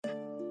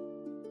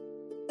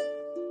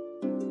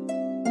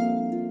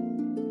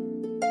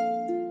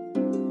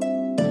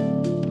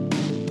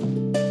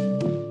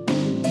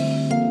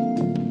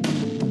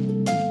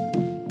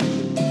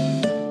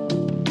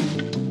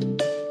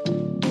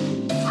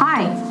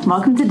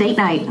Welcome to Date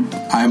Night.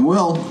 I'm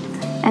Will.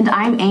 And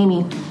I'm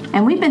Amy.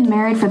 And we've been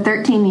married for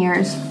 13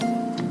 years.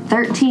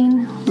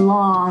 13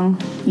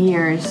 long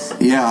years.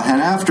 Yeah,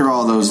 and after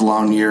all those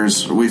long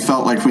years, we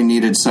felt like we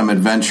needed some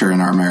adventure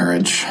in our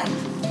marriage.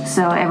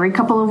 So every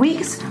couple of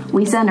weeks,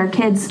 we send our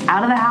kids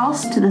out of the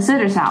house to the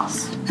sitter's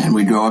house. And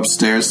we go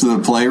upstairs to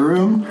the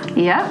playroom.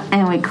 Yep,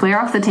 and we clear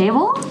off the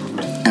table.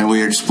 And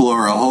we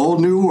explore a whole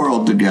new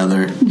world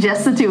together.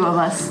 Just the two of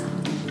us.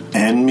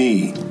 And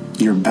me,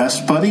 your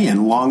best buddy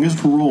and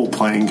longest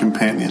role-playing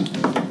companion.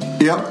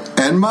 Yep,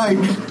 and Mike.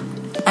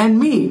 And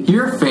me,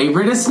 your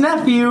favoriteest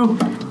nephew.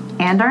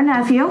 And our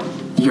nephew.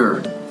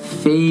 Your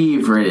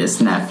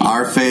favoriteest nephew.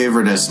 Our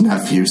favoriteest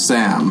nephew,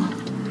 Sam.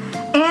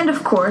 And,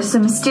 of course, a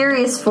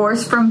mysterious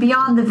force from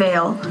beyond the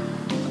veil,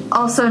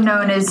 also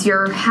known as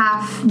your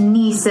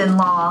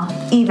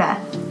half-niece-in-law,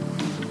 Eva.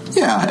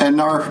 Yeah, and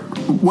our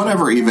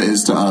whatever Eva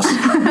is to us.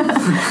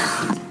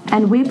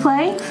 And we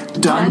play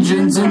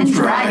Dungeons and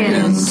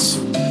Dragons.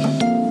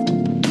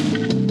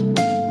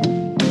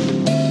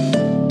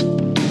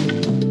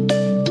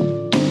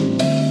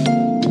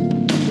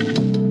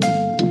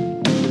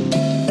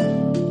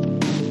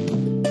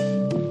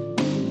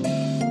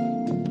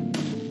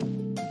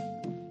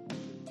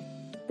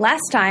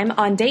 Last time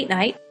on Date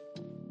Night.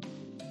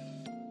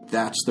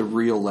 That's the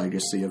real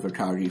legacy of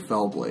Akagi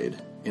Fellblade,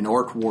 an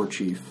orc war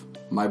chief,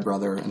 my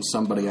brother, and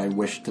somebody I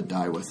wish to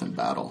die with in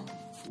battle.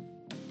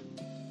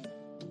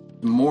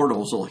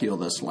 Mortals will heal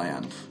this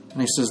land.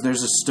 And he says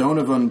there's a Stone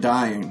of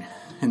Undying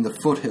in the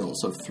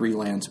foothills of Three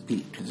Lands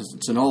Peak.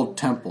 It's an old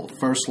temple,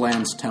 First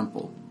Lands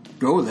Temple.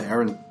 Go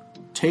there and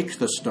take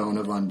the Stone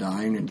of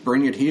Undying and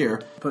bring it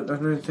here. But I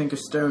don't think a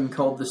stone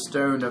called the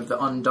Stone of the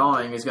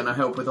Undying is going to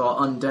help with our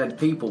undead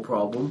people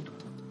problem.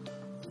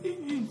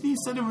 He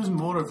said it was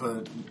more of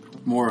a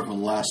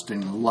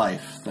lasting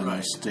life than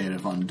a state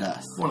of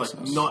undeath. More like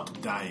not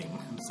dying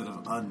instead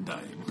of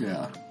undying.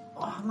 Yeah.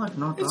 Oh, I like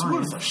not It's dying.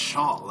 worth a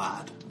shot,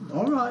 lad.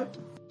 Alright.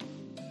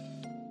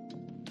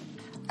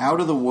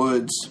 Out of the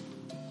woods,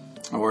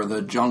 or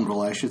the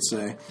jungle, I should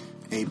say,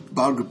 a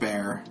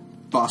bugbear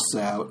busts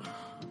out,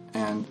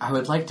 and I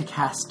would like to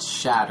cast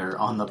Shatter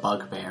on the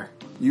bugbear.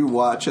 you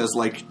watch as,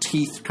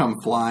 teeth come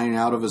flying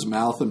out of his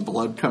mouth and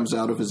blood comes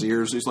out of his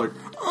ears. He's like,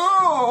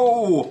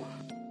 oh!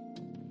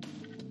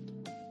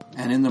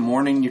 And in the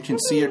morning, you can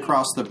see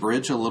across the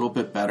bridge a little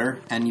bit better,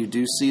 and you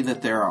do see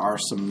that there are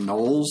some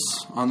gnolls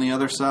on the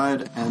other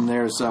side, and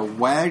there's a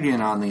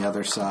wagon on the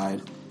other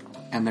side,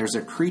 and there's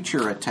a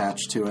creature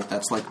attached to it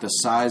that's like the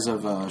size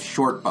of a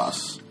short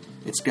bus.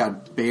 It's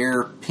got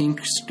bare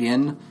pink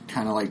skin,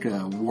 kind of like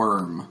a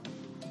worm.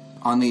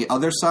 On the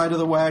other side of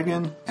the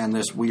wagon, and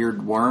this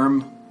weird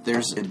worm,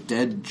 there's a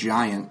dead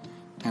giant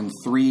and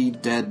 3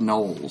 dead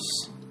gnolls.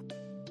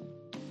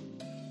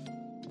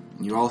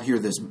 You all hear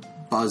this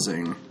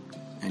buzzing,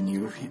 and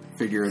you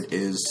figure it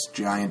is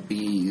giant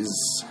bees.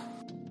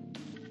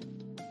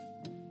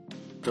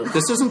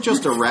 This isn't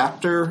just a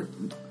raptor,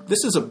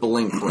 this is a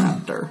blink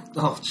raptor.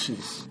 Oh,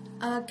 jeez.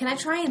 Can I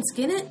try and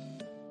skin it?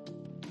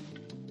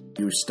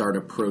 You start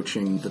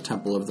approaching the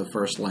Temple of the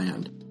First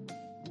Land.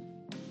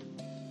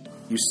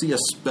 You see a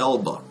spell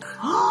book.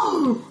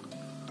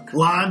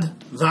 Lad,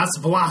 that's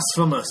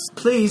blasphemous.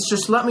 Please,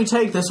 just let me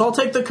take this. I'll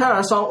take the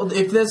curse.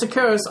 If there's a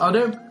curse, I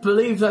don't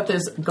believe that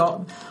there's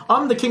God.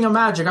 I'm the king of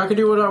magic. I can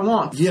do what I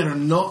want. You're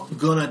not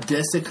gonna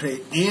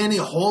desecrate any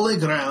holy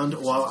ground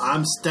while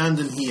I'm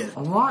standing here.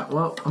 Alright,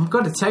 well, I'm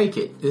gonna take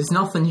it. There's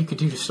nothing you could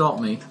do to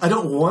stop me. I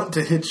don't want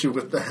to hit you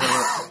with the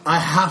hammer. I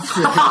have to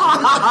hit you with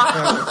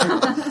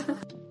the hammer.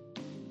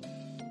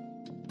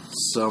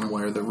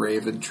 Somewhere the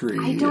raven tree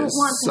I don't is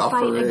want to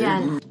suffering. fight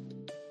again.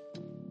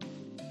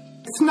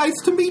 It's nice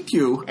to meet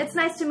you. It's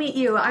nice to meet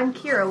you. I'm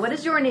Kira. What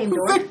is your name,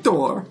 Dor?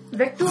 Victor.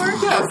 Victor?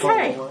 Yes.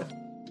 Okay.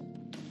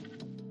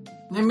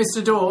 Hey,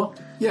 Mr. Door,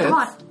 Yes.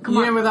 Come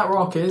you on. know where that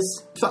rock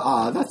is?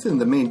 That's in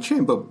the main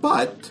chamber,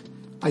 but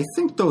I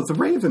think those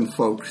raven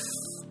folks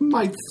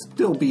might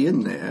still be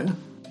in there.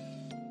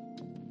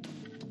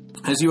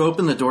 As you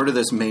open the door to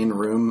this main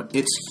room,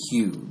 it's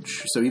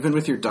huge. So even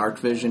with your dark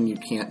vision, you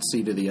can't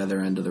see to the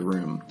other end of the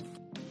room.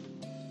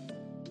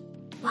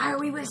 Why are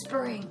we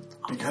whispering?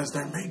 Because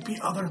there may be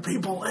other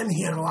people in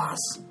here, lass.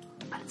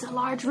 But it's a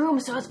large room,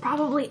 so it's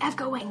probably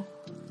echoing.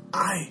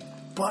 Aye,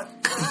 but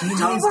if he needs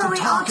Don't to worry,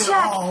 I'll talk at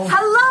check. all...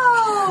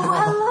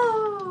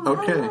 Hello!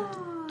 Okay.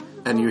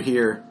 And you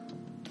hear,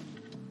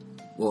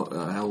 what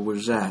the hell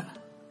was that?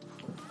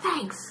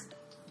 Thanks.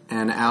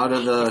 And out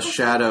of the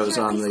shadows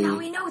on Now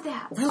we the know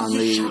that.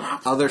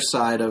 other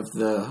side of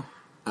the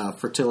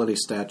fertility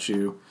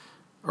statue,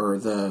 or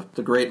the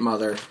Great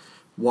Mother,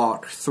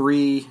 walk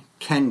 3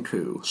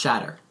 Kenku.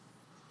 Shatter.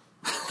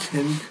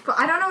 But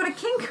I don't know what a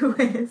kinku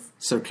is.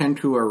 So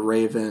Kenku are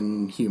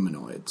raven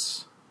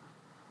humanoids.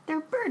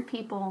 They're bird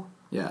people.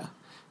 Yeah.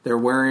 They're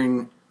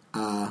wearing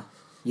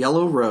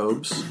yellow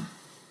robes,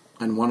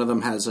 and one of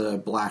them has a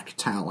black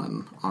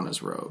talon on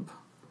his robe.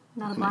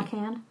 Not a black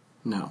hand?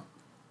 No.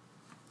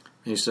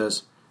 And he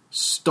says,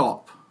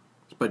 stop.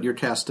 But you're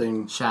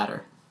casting...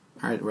 Shatter.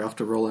 Alright, we have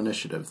to roll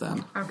initiative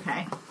then.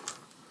 Okay.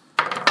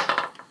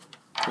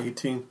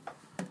 18.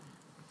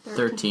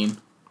 13.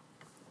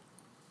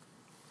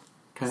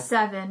 Okay.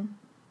 7.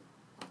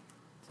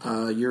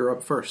 You're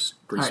up first,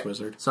 Grease Alright,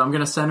 Wizard. So I'm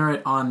going to center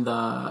it on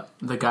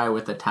the guy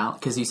with the talent,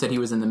 because you said he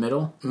was in the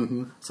middle.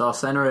 Mm-hmm. So I'll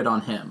center it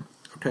on him.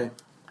 Okay.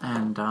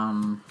 And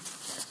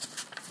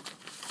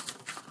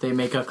they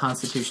make a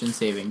Constitution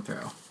saving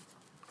throw.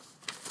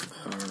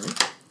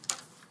 Alright.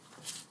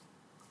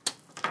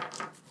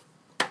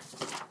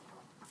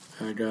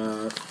 I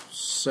got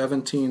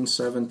 17,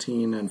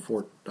 17, and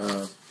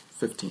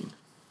 15.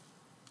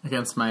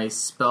 Against my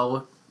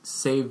spell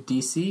save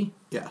DC,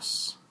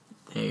 Yes.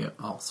 they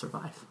all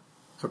survive.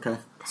 Okay.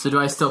 So do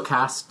I still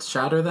cast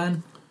Shatter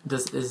then?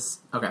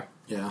 Okay.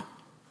 Yeah.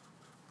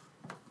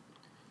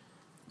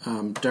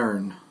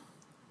 Dern.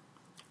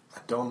 I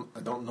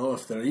don't know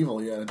if they're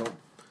evil yet. I don't.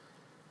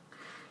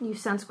 You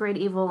sense great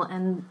evil,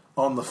 and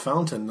On the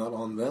fountain, not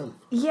on them.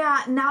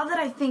 Yeah, now that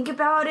I think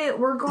about it,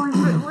 we're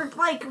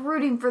like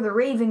rooting for the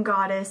Raven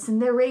Goddess and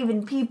they're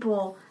Raven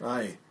people.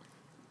 Aye.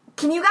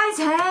 Can you guys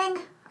hang?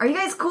 Are you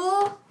guys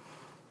cool?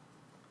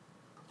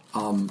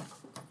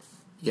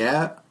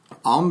 Yeah,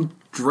 I'm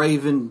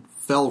Draven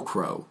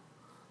Velcro,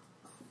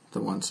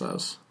 the one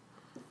says.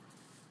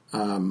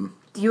 Do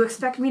you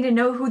expect me to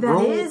know who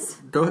that is?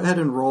 Go ahead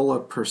and roll a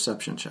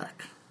perception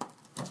check.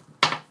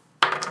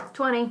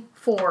 20.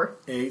 4.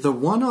 8. The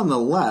one on the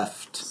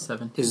left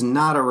 17. is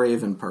not a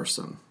raven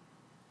person.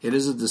 It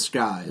is a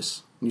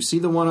disguise. You see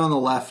the one on the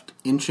left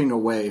inching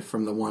away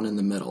from the one in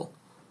the middle,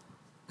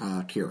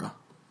 Kira.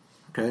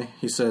 Okay?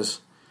 He says,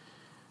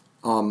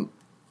 I'm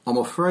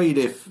afraid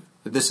if...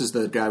 This is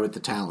the guy with the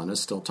talent,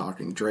 is still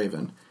talking,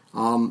 Draven.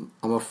 I'm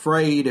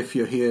afraid if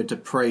you're here to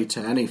pray to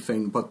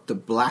anything but the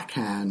Black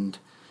Hand,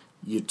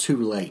 you're too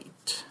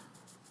late.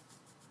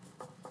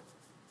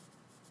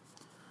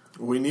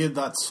 We need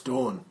that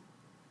stone.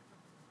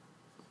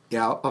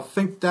 Yeah, I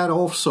think that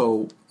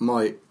also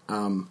might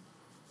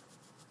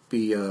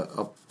be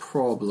a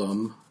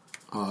problem.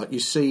 You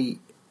see,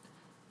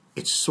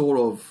 it's sort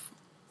of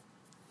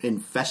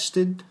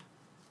infested.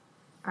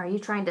 Are you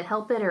trying to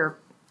help it, or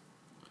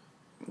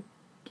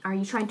are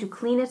you trying to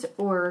clean it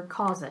or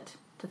cause it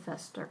to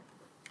fester?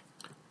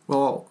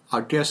 Well,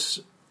 I guess,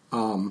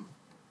 you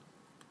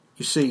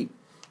see,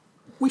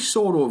 we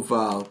sort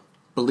of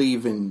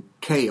believe in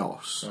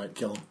chaos. Alright,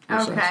 kill him.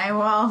 Okay,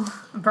 well,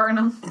 burn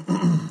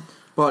them.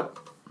 But,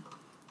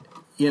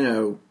 you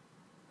know,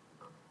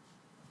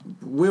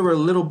 we're a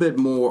little bit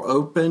more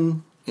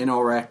open in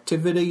our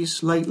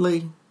activities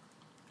lately.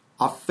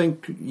 I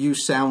think you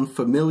sound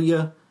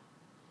familiar.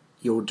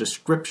 Your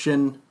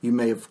description, you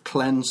may have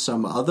cleansed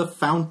some other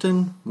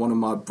fountain. One of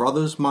my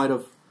brothers might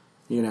have,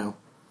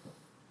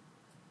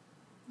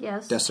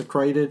 Yes.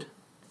 desecrated.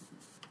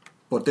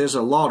 But there's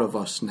a lot of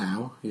us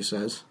now, he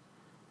says.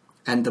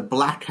 And the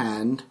Black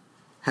Hand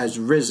has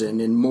risen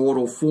in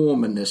mortal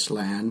form in this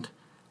land,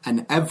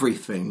 and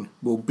everything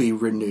will be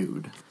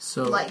renewed.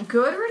 So Like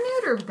good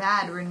renewed or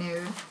bad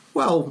renewed?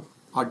 Well,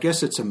 I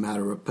guess it's a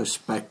matter of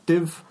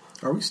perspective.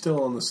 Are we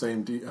still on the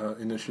same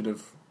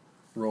initiative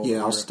roll? Yeah,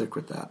 I'll here? stick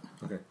with that.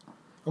 Okay.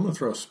 I'm going to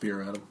throw a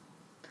spear at him.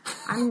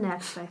 I'm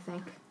next, I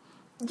think.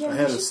 Yeah, I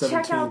had you a should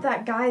check 17. out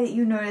that guy that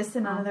you noticed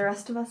and none of the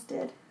rest of us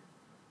did.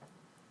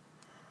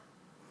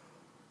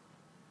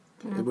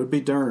 It would be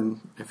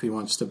Dern if he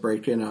wants to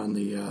break in on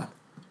the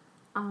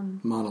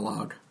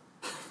monologue.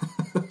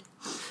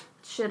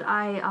 Should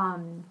I,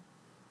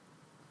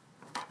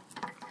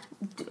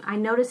 I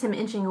notice him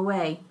inching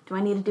away. Do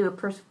I need to do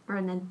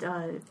an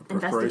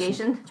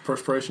investigation?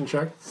 Perspiration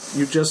check?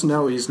 You just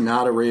know he's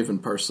not a raven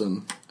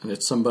person, and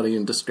it's somebody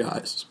in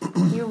disguise.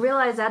 You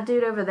realize that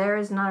dude over there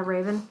is not a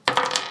raven?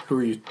 Who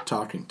are you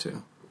talking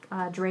to?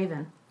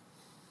 Draven.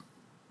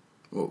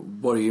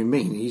 What do you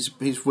mean?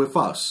 He's with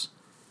us.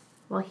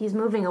 Well, he's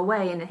moving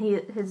away, and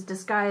his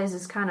disguise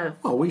is kind of...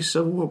 Well, we're a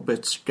little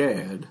bit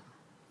scared.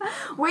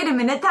 Wait a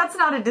minute, that's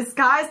not a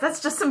disguise. That's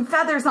just some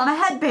feathers on a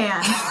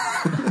headband.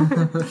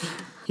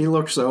 He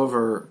looks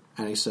over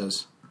and he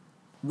says,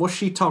 "What's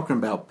she talking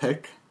about,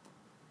 Pick?"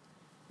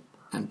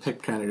 And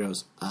Pick kind of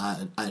goes,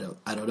 "I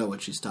don't know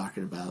what she's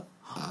talking about."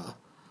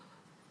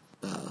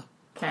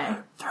 Okay.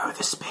 throw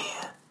the spear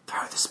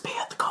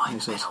at the guy in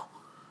the says- middle.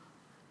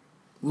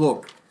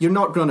 Look, you're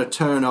not going to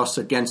turn us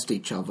against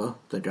each other,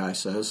 the guy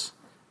says.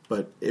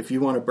 But if you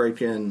want to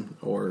break in,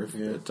 or if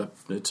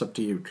it's up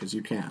to you, because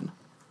you can.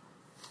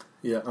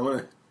 Yeah, I'm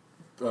going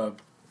to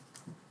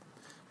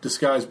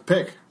disguise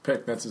Pick.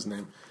 Pick, that's his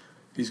name.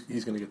 He's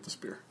going to get the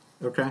spear.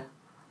 Okay.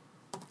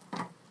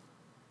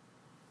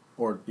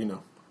 Or,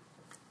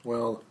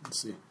 well, let's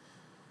see.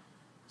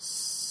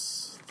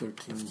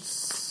 13,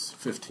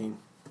 15.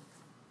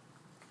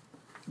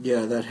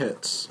 Yeah, that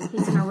hits.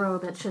 He's in a row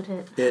that should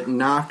hit. It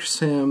knocks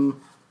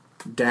him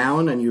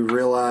down, and you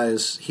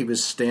realize he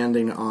was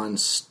standing on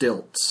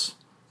stilts,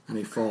 and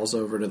he falls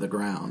over to the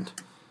ground.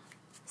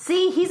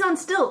 See, he's on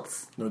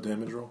stilts. No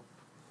damage roll?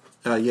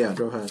 Yeah,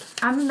 go ahead.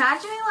 I'm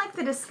imagining like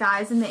the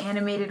disguise in the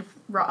animated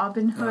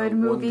Robin Hood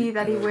movie 1D,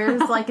 that he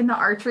wears like in the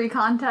archery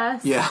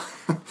contest. Yeah,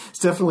 it's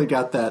definitely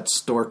got that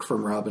stork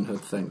from Robin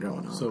Hood thing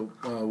going on. So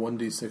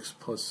 1d6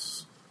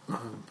 plus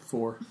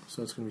 4,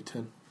 so it's going to be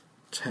 10.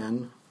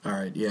 10. All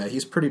right, yeah,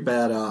 he's pretty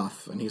bad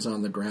off, and he's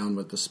on the ground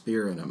with the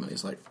spear in him, and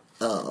he's like,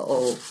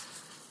 oh,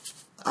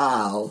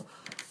 ow.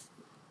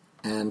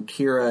 And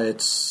Kira,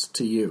 it's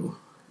to you.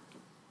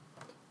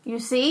 You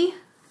see?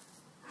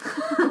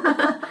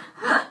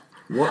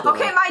 What?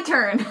 Okay, my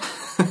turn.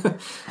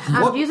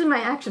 I'm using my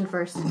action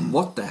first.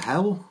 What the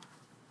hell?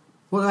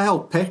 What the hell,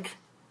 Pick?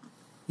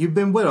 You've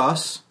been with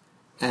us.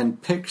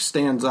 And Pick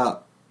stands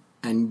up,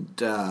 and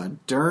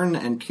Dern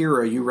and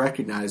Kira, you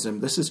recognize him.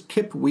 This is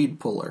Kip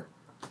Weedpuller.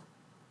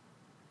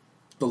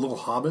 The little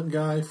hobbit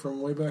guy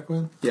from way back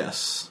when?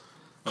 Yes.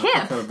 Kip!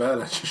 Kind of bad.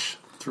 I just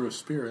threw a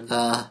spear in.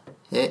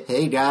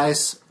 Hey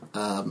guys.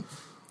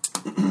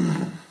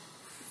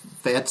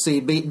 Fancy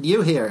beating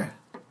you here.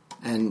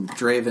 And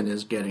Draven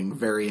is getting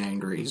very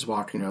angry. He's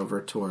walking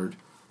over toward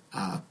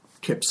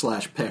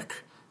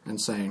Kip/Pick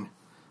and saying,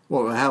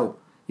 well, hell,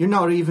 you're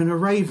not even a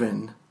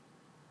raven.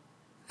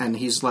 And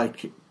he's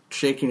like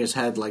shaking his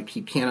head like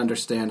he can't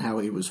understand how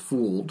he was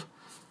fooled.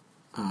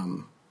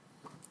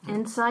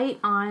 Insight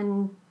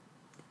on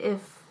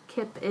if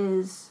Kip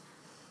is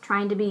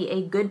trying to be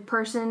a good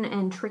person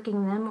and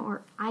tricking them,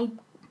 or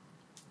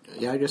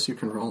Yeah, I guess you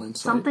can roll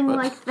insight. something but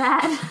like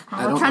that.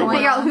 I I'm don't trying know to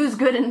figure what- out who's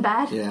good and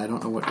bad. Yeah, I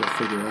don't know what you'll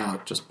figure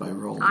out just by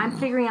rolling. I'm now.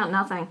 figuring out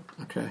nothing.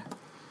 Okay.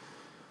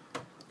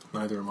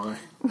 Neither am I.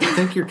 I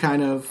think you're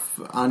kind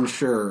of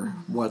unsure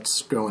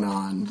what's going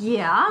on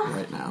Yeah.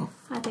 right now.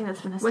 I think that's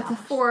been With the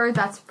established. 4,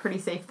 that's a pretty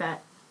safe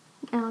bet.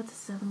 Oh, it's a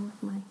 7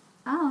 with my...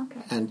 Oh,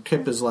 okay. And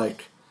Kip is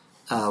like,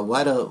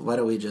 why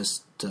don't we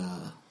just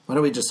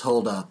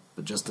hold up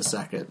just a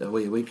second?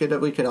 We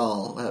could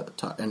all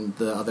talk. And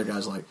the other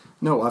guy's like,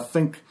 no, I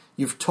think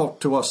you've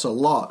talked to us a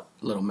lot,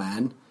 little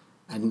man,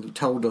 and you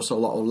told us a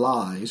lot of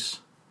lies.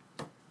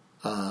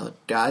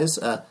 Guys,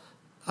 I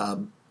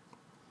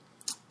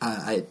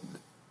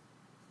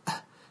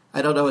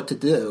don't know what to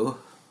do.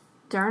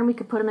 Darn, we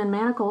could put him in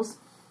manacles,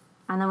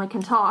 and then we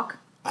can talk.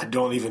 I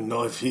don't even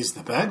know if he's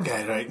the bad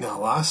guy right now,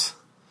 lass.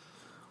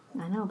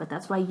 I know, but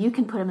that's why you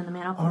can put him in the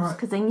manacles, Alright.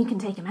 because then you can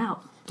take him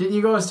out. Didn't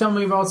you guys tell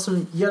me about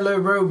some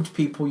yellow-robed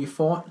people you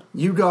fought?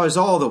 You guys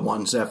are the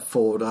ones that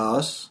fought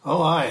us.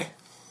 Oh, aye.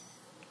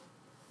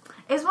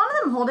 Is one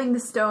of them holding the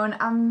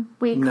stone?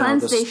 We No,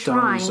 cleansed the a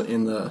shrine. stones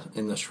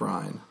in the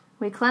shrine.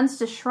 We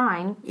cleansed a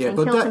shrine Yeah, and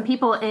but killed that- some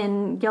people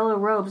in yellow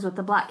robes with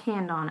the black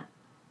hand on it.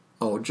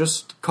 Oh,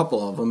 just a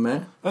couple of them,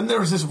 man. And there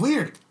was this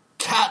weird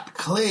cat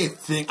clay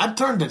thing. I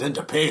turned it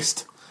into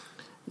paste.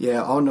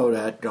 Yeah, I'll know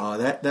that guy.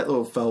 That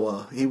little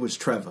fella, he was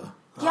Trevor.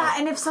 Yeah,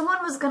 and if someone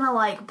was gonna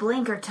like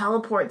blink or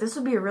teleport, this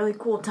would be a really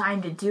cool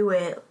time to do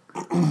it.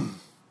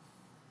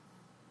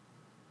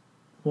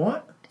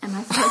 What? Am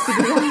I supposed to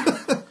do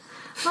that?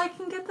 So I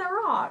can get the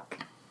rock.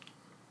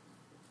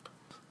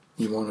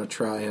 You want to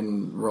try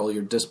and roll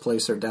your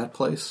displace or dat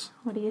place?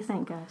 What do you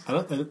think, guys?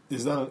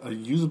 Is that a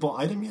usable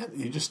item yet?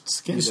 You just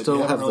skinned You it. still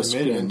You haven't have really the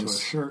made it into a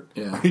skins. shirt.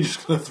 Yeah. Are you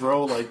just going to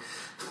throw, like,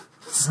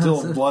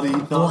 still bloody,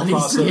 not Bloody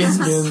processed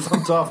skins. skins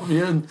on top of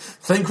you and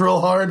think real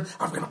hard?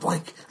 I'm going to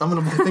blink. I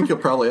think you'll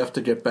probably have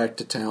to get back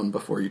to town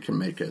before you can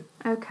make it.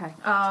 Okay.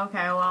 Oh,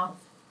 okay, well.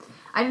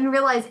 I didn't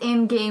realize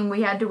in game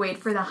we had to wait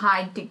for the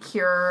hide to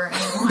cure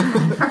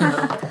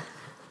and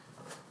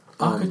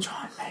I could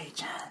try and mage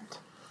hand.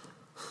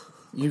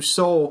 You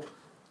saw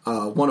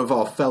one of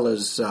our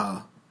fellas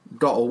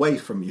got away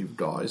from you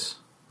guys,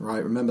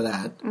 right? Remember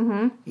that?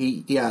 Mm-hmm.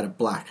 He had a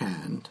black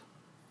hand.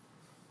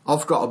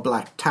 I've got a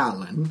black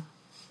talon.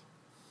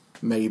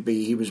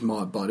 Maybe he was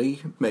my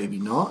buddy, maybe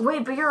not.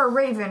 Wait, but you're a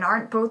raven.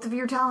 Aren't both of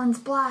your talons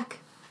black?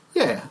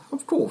 Yeah,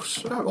 of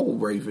course. All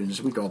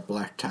ravens, we got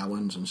black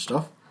talons and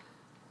stuff.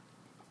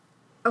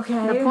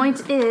 Okay. The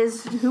point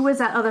is, who is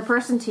that other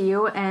person to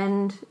you,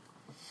 and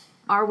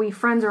are we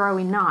friends or are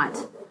we not?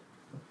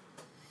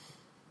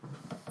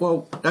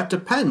 Well, that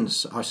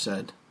depends, I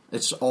said.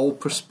 It's all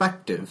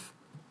perspective.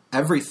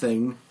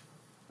 Everything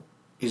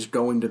is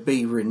going to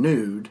be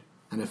renewed,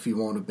 and if you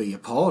want to be a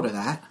part of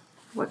that,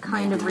 What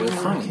kind of we're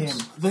renewal?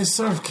 friends. They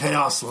serve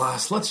chaos,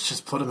 lass. Let's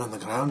just put him in the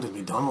ground and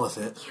be done with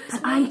it.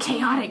 I'm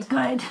chaotic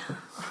good.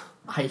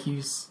 I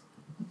use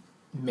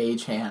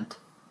mage hand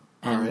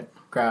and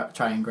Alright.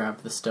 try and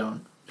grab the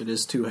stone. It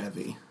is too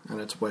heavy, and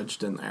it's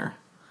wedged in there.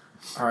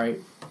 Alright.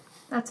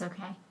 That's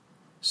okay.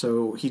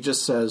 So he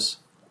just says,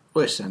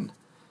 listen,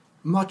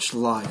 much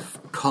life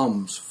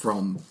comes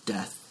from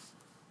death.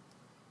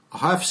 A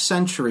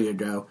half-century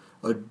ago,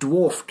 a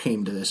dwarf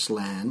came to this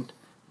land,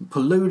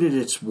 polluted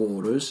its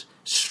waters,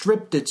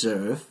 stripped its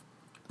earth,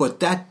 but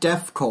that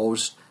death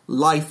caused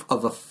life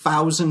of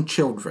 1,000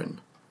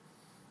 children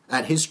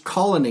that his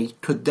colony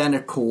could then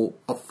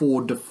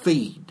afford to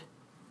feed.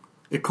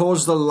 It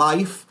caused the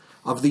life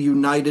of the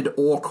United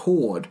Orc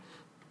Horde,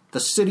 the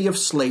city of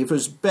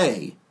Slavers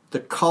Bay, the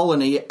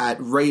colony at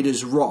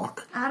Raiders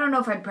Rock, I don't know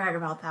if I'd brag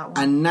about that one.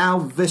 and now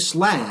this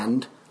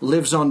land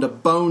lives on the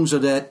bones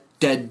of that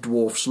dead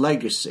dwarf's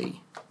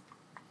legacy.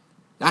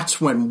 That's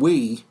when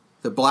we,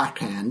 the Black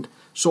Hand,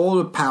 saw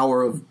the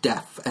power of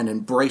death and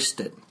embraced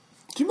it.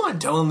 Do you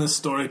mind telling this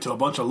story to a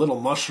bunch of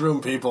little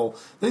mushroom people?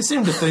 They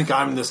seem to think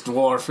I'm this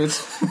dwarf.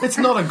 It's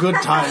not a good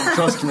time,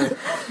 trust me.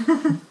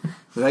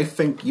 They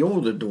think you're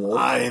the dwarf.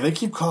 Aye, they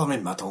keep calling me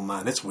Metal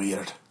Man. It's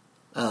weird.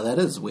 That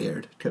is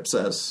weird, Kip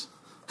says.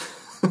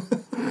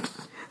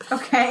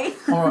 Okay.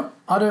 Alright,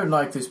 I don't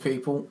like these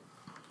people.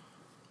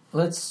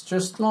 Let's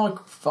just,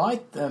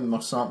 fight them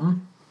or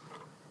something.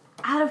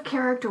 Out of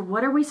character,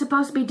 what are we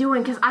supposed to be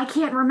doing? Because I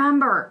can't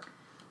remember.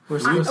 We're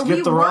supposed to we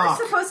get the were rock.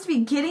 supposed to be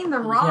getting the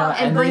rock. Yeah,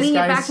 And and bringing these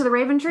it back guys- to the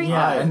Raven Tree?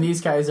 Yeah, and these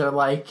guys are,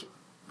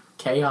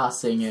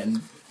 chaosing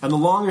and... And the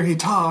longer he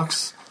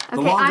talks, the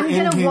Okay, longer I'm going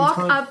to in-game walk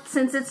time... up,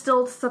 since it's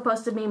still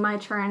supposed to be my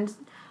turn,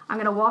 I'm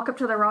going to walk up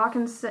to the rock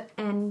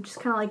and just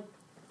kind of,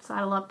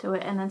 sidle up to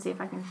it and then see if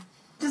I can...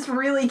 Just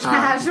really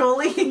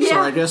casually. So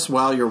I guess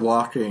while you're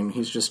walking,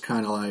 he's just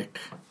kind of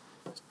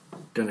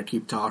gonna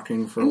keep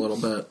talking for a little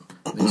bit.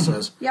 And he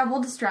says, Yeah,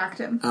 we'll distract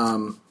him.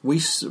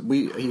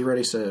 he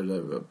already said,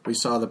 we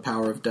saw the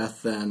power of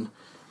death then.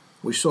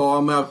 We saw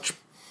how much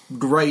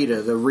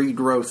greater the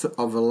regrowth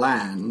of a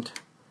land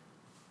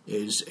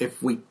is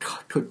if we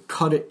could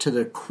cut it to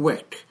the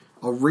quick.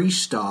 A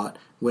restart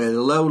where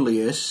the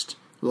lowliest,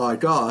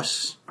 like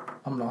us,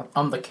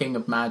 I'm the king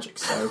of magic,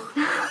 so...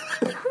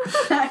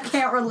 I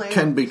can't relate.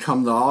 can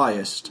become the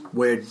highest,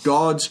 where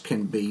gods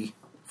can be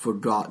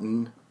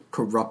forgotten,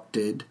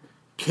 corrupted,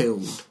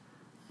 killed.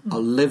 A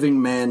living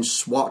man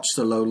swats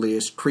the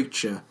lowliest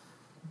creature,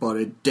 but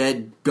a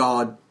dead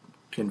god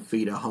can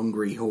feed a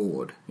hungry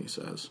horde, he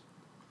says.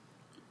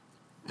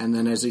 And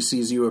then as he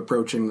sees you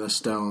approaching the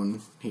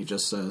stone, he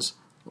just says,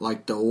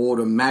 like the horde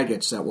of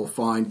maggots that will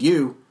find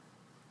you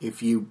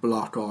if you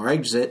block our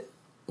exit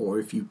or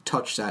if you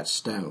touch that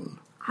stone.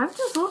 I'm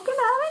just looking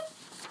at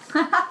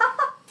it.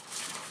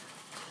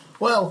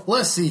 Well,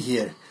 let's see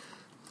here.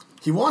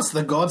 He wants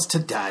the gods to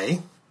die.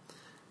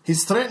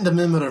 He's threatened a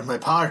member of my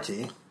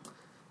party.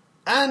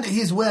 And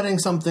he's wearing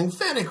something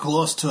very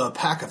close to a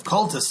pack of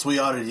cultists we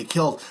already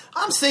killed.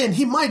 I'm saying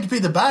he might be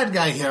the bad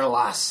guy here,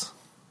 lass.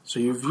 So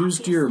you've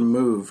used your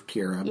move,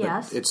 Kira, but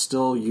Yes. it's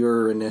still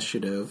your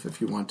initiative if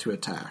you want to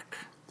attack.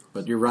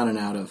 But you're running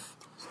out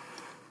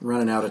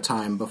of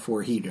time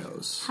before he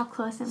goes. How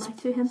close am I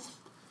to him?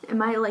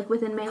 Am I,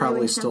 within melee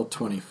Probably range now? still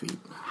 20 feet.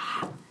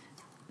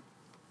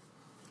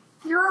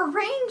 You're a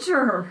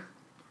ranger.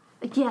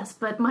 Yes,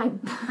 but my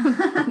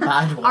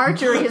Bad one.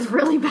 archery is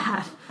really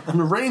bad. I'm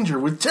a ranger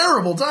with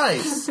terrible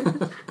dice.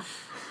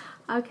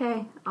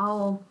 Okay,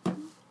 I'll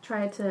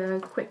try to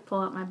quick pull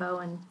out my bow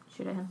and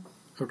shoot at him.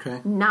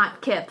 Okay.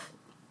 Not Kip.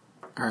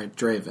 All right,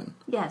 Draven.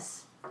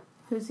 Yes.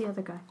 Who's the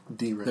other guy?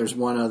 There's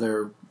one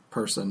other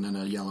person in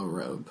a yellow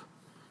robe.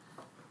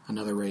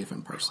 Another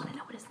raven I person.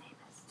 know what his name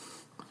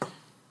is.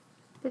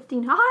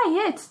 15.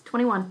 Hi, hits!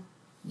 21.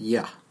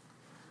 Yeah.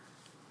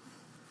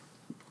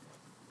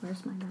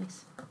 Where's my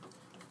dice?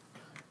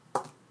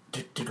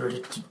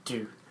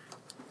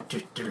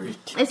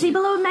 Is he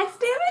below max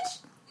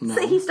damage? No.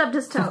 So he stubbed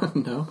his toe.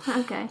 No.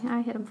 Okay,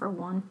 I hit him for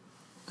 1.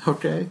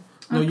 Okay.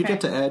 No, you Okay.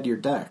 get to add your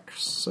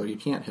dex, so you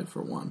can't hit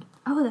for 1.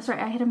 Oh, that's right,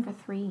 I hit him for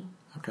 3.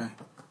 Okay.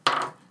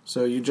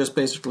 So you just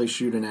basically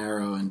shoot an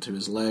arrow into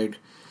his leg,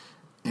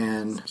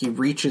 and he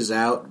reaches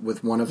out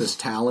with one of his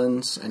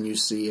talons, and you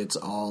see it's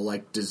all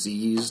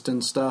diseased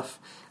and stuff,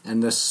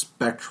 and this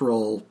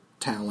spectral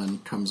talon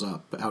comes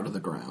up out of the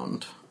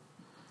ground.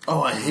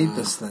 Oh, I hate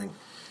this thing.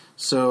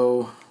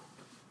 So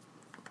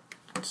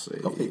let's see.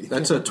 Okay,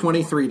 That's a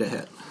 23 to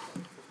hit.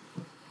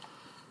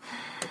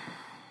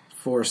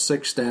 For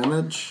 6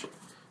 damage,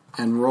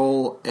 and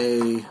roll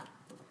a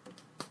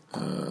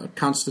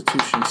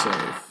Constitution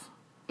save.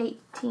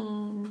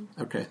 18.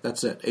 Okay,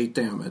 that's it. 8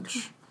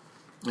 damage.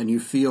 And you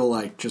feel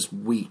just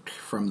weak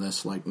from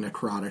this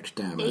necrotic 8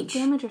 damage.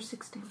 damage or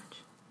 6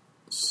 damage?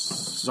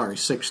 Sorry,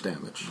 6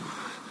 damage.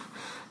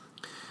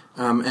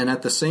 And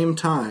at the same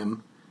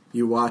time,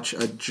 you watch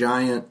a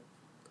giant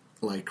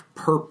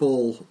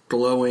purple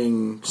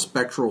glowing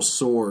spectral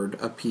sword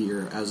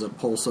appear as a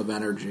pulse of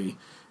energy,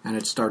 and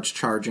it starts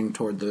charging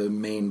toward the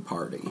main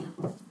party.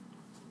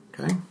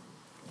 Okay?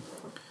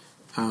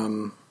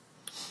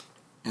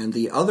 And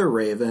the other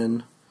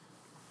raven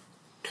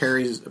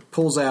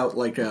pulls out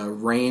a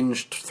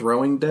ranged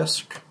throwing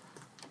disc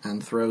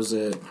and throws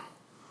it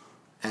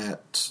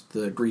at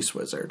the grease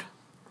wizard.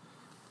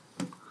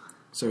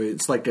 So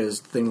it's a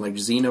thing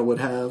Xena would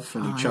have,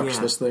 and he chucks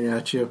yeah. this thing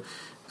at you.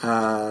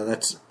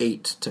 That's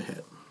 8 to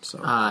hit. So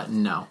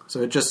No.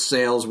 it just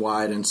sails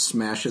wide and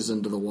smashes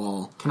into the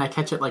wall. Can I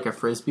catch it like a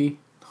frisbee?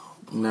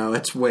 No,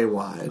 it's way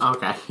wide.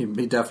 Okay. He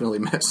definitely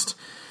missed.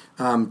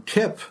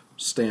 Kip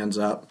stands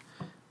up,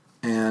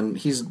 and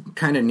he's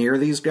kind of near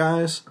these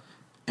guys,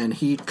 and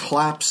he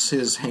claps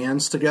his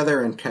hands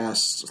together and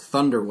casts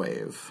Thunder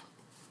Wave.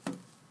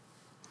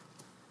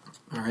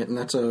 All right, and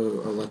that's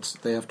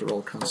they have to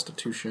roll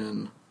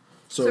Constitution.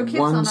 So Kip's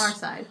on our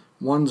side.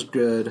 One's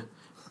good.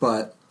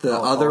 But the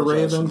I'll other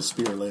apologize for raven, the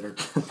spear later.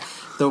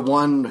 the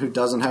one who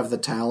doesn't have the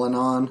talon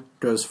on,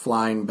 goes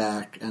flying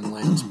back and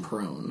lands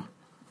prone.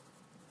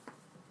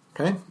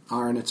 Okay,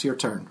 Aaron, it's your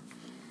turn.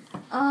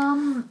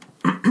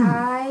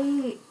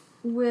 I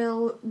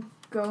will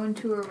go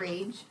into a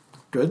rage.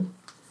 Good.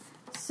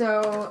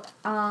 So,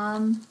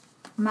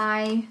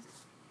 my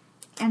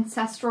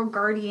ancestral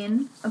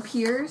guardian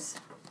appears.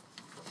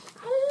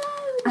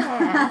 Hello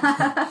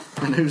there.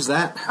 And who's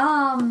that?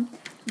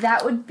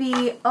 That would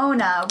be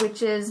Ona,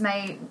 which is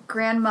my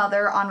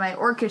grandmother on my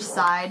orcish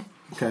side.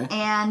 Okay.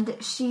 And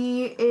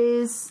she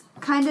is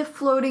kind of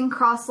floating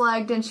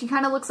cross-legged, and she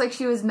kind of looks like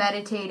she was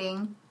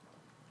meditating.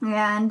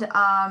 And,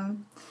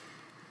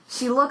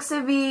 she looks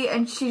at me,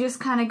 and she just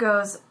kind of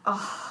goes,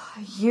 "Oh,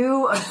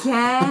 you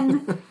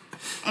again?"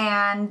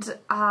 and,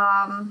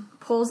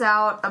 pulls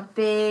out a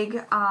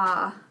big,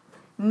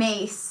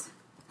 mace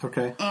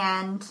Okay.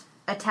 and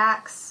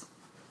attacks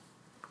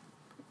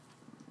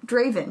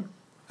Draven.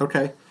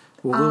 Okay.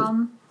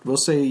 Well, we'll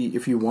say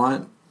if you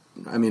want,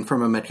 I mean,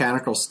 from a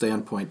mechanical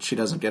standpoint, she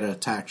doesn't get an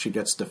attack, she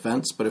gets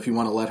defense. But if you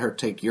want to let her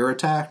take your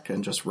attack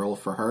and just roll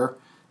for her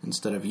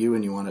instead of you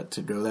and you want it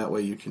to go that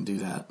way, you can do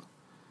that.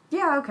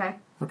 Yeah, okay.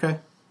 Okay.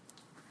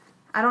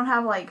 I don't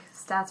have, like,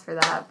 stats for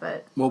that,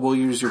 but... Well, we'll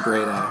use your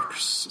great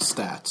axe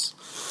stats.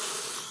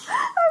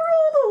 I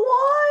rolled a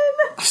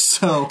 1!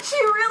 So, She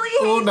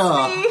really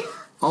hates me!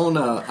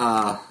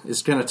 Ona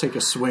is going to take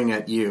a swing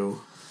at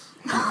you.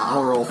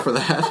 I'll roll for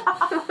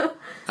that.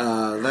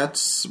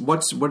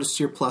 What is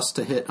your plus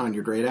to hit on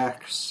your great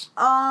axe?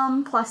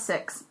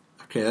 +6.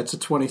 Okay, that's a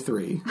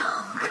 23.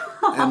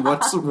 And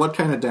what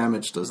kind of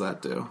damage does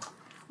that do?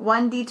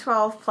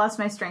 1d12 plus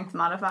my strength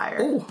modifier.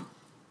 Oh,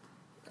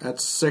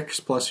 that's 6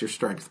 plus your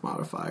strength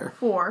modifier.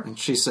 4. And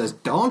she says,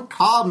 "Don't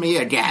call me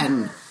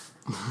again."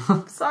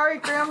 Sorry,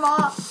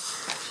 Grandma.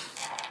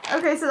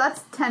 Okay, so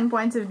that's 10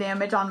 points of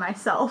damage on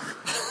myself.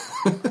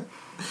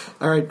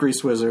 All right,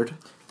 Grease Wizard.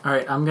 All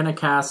right, I'm gonna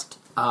cast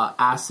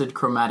Acid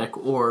Chromatic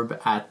Orb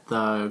at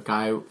the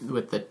guy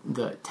with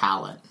the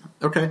talent.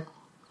 Okay.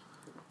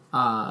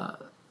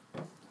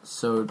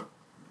 So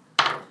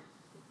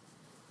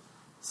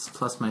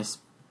plus my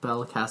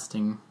spell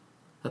casting,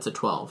 that's a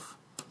 12.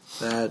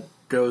 That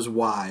goes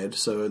wide,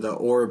 so the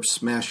orb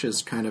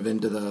smashes kind of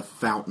into the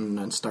fountain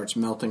and starts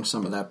melting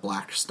some of that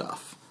black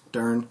stuff.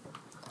 Dern?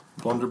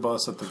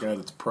 Blunderbuss at the guy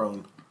that's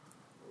prone.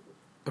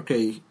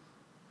 Okay.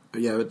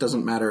 Yeah, it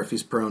doesn't matter if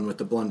he's prone with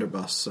the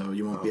blunderbuss, so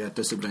you won't be at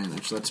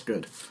disadvantage. That's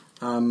good.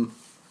 All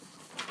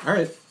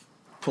right.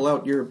 Pull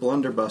out your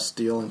blunderbuss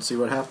deal and see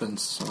what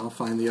happens. I'll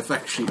find the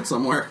effect sheet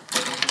somewhere.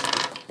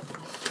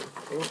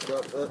 Oh,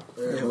 got that.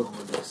 There Yep.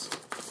 it is.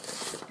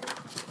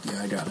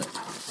 Yeah, I got it.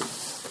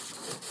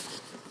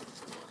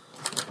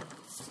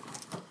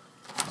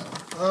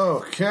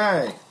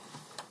 Okay.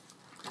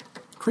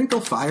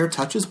 Crinkle Fire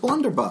touches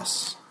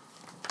blunderbuss.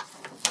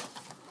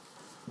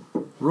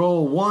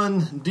 Roll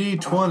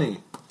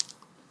 1d20.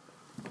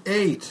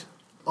 8.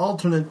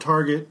 Alternate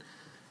target.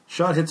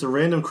 Shot hits a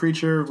random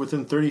creature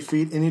within 30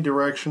 feet, any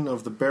direction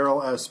of the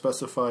barrel as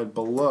specified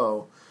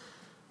below.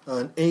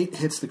 An 8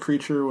 hits the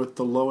creature with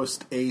the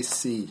lowest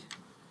AC.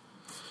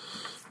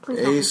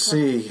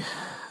 AC.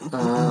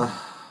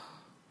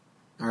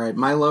 Alright,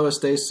 my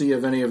lowest AC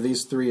of any of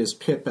these three is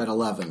Kip at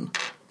 11.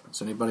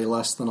 Is anybody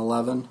less than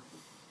 11?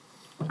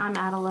 I'm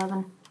at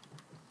 11.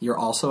 You're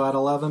also at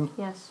 11?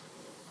 Yes.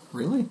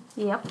 Really?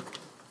 Yep.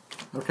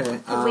 Okay.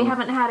 We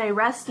haven't had a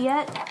rest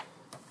yet.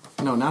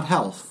 No, not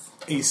health.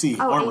 AC,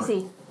 Oh, armor.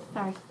 AC.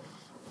 Sorry.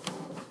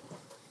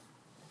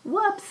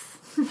 Whoops.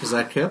 Is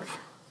that Kip?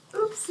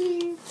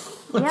 Oopsie.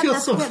 Yep, feel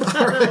that's so good.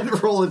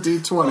 Alright, roll a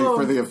d20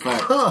 for the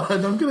effect. God,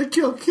 I'm gonna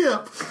kill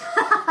Kip.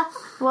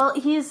 Well,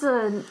 he's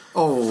a...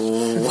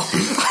 Oh.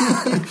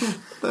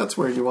 That's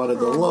where you wanted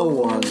the low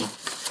one.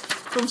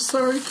 I'm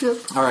sorry,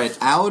 Kip. Alright,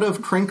 out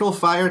of Crinkle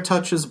Fire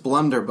touches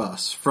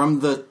blunderbuss.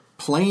 From the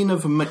plane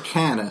of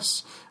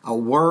Mechanus, a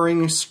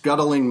whirring,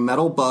 scuttling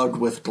metal bug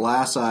with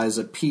glass eyes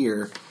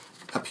appears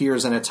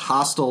and it's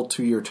hostile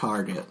to your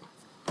target.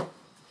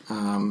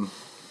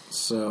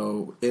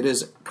 So it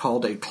is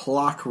called a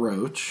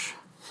clockroach,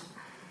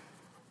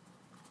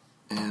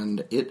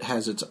 and it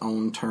has its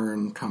own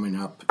turn coming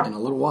up in a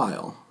little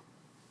while.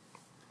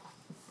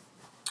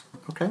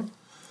 Okay.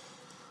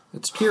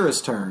 It's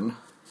Kira's turn.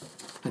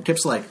 And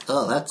Kip's like,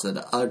 "Oh, that's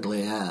an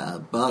ugly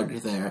bug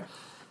there.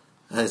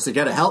 Is it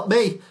going to help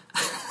me?"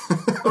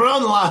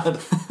 Run, lad.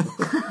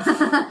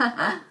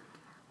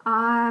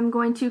 I'm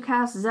going to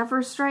cast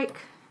Zephyr Strike,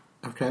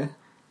 Okay.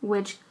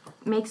 which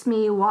makes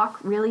me walk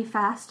really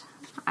fast.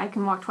 I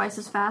can walk twice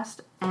as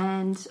fast,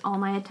 and all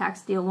my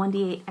attacks deal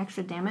 1d8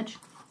 extra damage.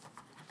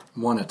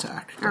 One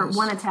attack. Or does.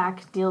 one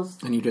attack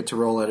deals... And you get to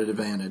roll at an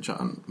advantage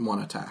on one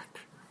attack.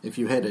 If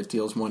you hit, it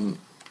deals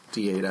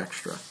 1d8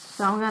 extra.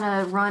 So I'm going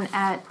to run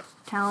at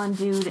Talon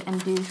Dude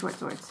and do short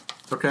swords.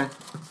 Okay.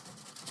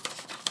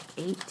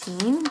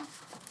 18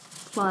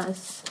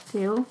 plus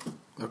 2.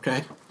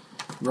 Okay.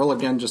 Roll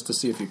again just to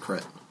see if you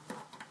crit.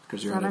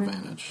 Because you're at 7.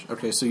 advantage.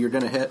 Okay, so you're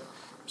going to hit.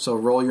 So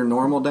roll your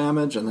normal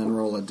damage and then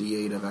roll a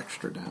d8 of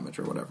extra damage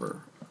or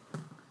whatever.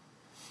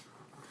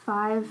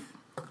 5.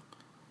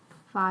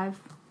 And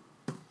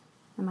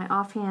my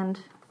offhand.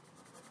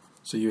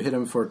 So you hit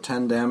him for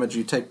 10 damage.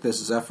 You take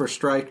this Zephyr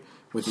Strike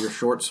with your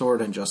short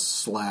sword and just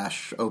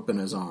slash open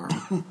his arm.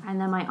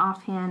 And then my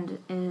offhand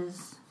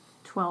is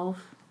 12.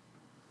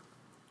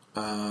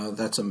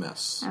 That's a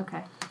miss.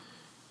 Okay.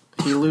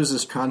 He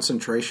loses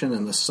concentration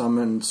and the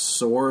summoned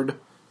sword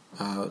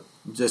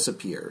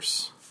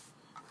disappears.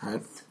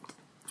 Alright?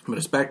 But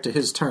it's back to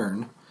his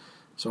turn.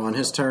 So on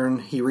his turn,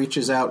 he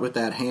reaches out with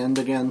that hand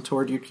again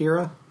toward you,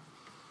 Kira.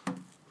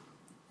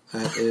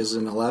 That is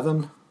an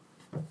 11.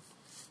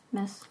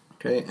 Miss.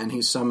 Okay, and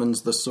he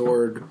summons the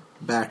sword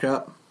back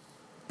up.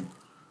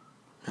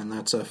 And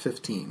that's a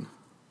 15.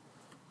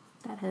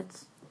 That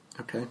hits.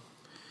 Okay.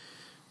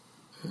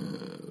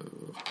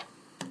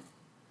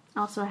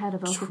 Also, I had a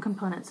vocal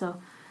component, so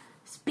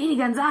Speedy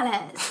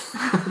Gonzalez.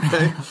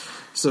 Okay.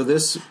 So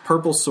this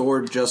purple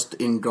sword just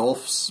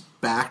engulfs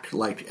back,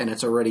 and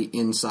it's already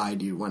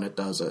inside you when it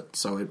does it.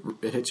 So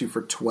it hits you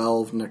for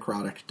 12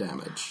 necrotic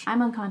damage.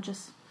 I'm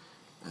unconscious.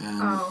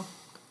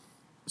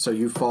 So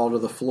you fall to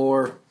the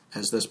floor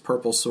as this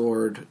purple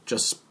sword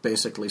just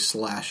basically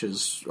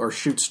slashes or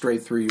shoots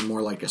straight through you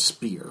more like a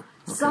spear.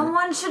 Okay?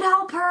 Someone should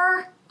help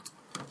her.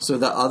 So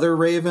the other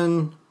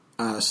raven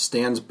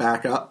stands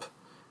back up,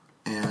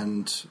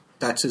 and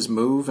that's his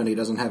move, and he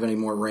doesn't have any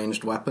more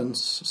ranged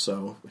weapons,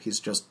 so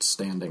he's just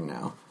standing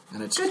now.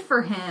 And it's Good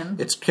for him.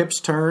 It's Kip's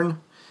turn.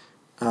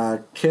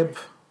 Kip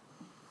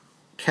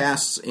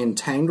casts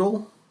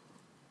Entangle,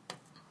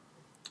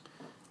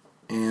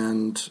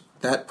 and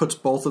that puts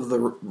both of the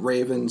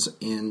ravens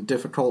in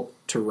difficult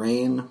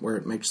terrain where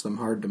it makes them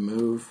hard to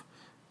move,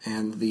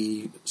 and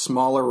the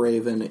smaller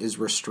raven is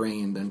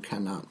restrained and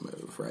cannot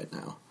move right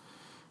now.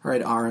 All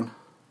right, Aaron.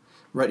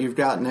 What you've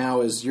got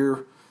now is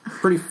you're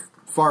pretty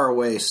far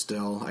away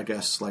still, I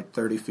guess, like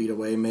 30 feet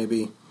away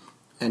maybe,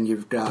 and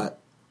you've got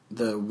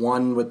the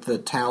one with the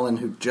talon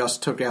who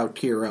just took out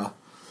Kira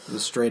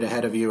is straight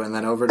ahead of you, and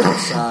then over to the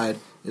side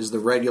is the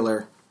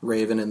regular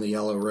raven in the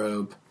yellow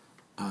robe,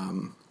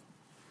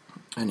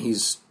 and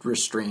he's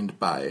restrained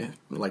by,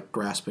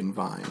 grasping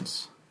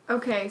vines.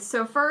 Okay,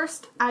 so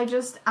first,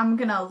 I'm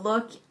gonna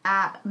look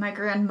at my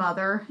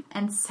grandmother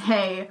and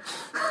say,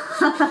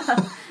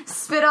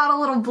 spit out a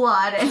little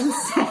blood and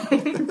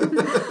say,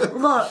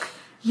 look,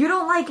 you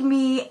don't like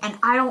me and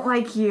I don't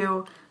like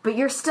you, but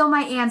you're still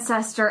my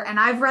ancestor and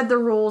I've read the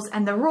rules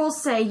and the rules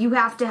say you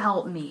have to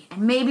help me.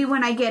 And maybe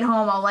when I get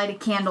home I'll light a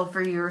candle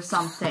for you or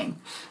something.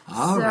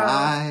 All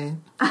right.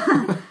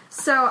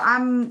 So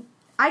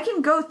I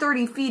can go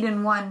 30 feet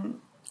in one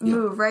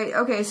move, right?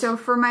 Okay, so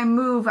for my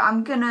move,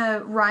 I'm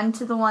gonna run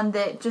to the one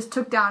that just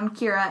took down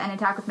Kira and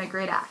attack with my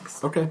great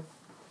axe. Okay.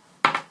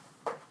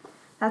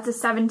 That's a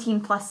 17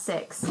 plus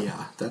 6.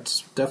 Yeah,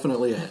 that's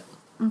definitely a hit.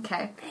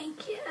 Okay.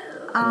 Thank you.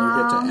 And you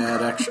get to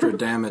add extra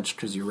damage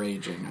because you're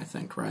raging, I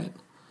think, right?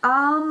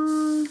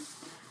 I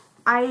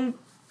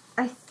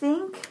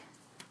think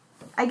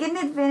I get an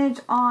advantage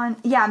on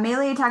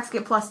melee attacks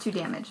get plus 2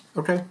 damage.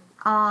 Okay.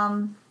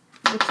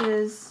 Which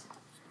is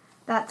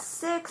that's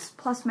 6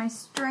 plus my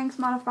strength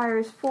modifier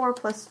is 4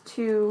 plus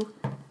 2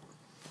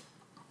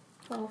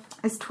 12.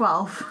 is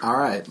 12. All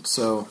right,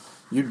 so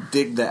you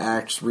dig the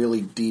axe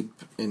really deep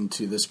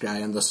into this guy,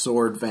 and the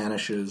sword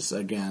vanishes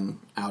again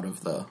out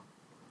of the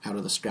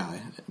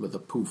sky with a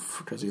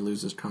poof because he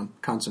loses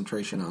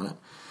concentration on it.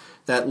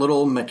 That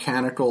little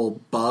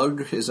mechanical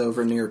bug is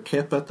over near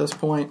Kip at this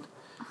point,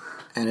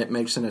 and it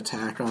makes an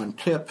attack on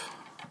Kip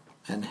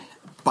and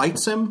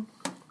bites him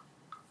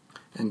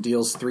and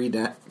deals 3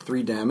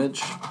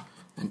 damage.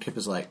 And Kip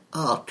is like,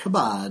 "Oh, come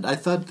on! I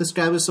thought this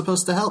guy was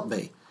supposed to help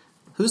me.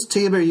 Whose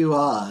team are you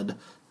on?"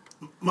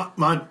 My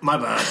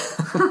bad.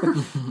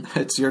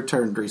 It's your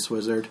turn, Grease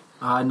Wizard.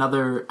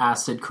 Another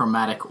acid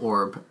chromatic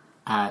orb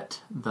at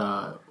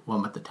the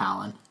one with the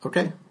talon.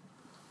 Okay.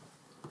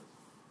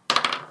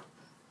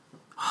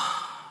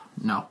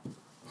 No.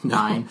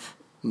 9.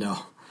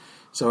 No.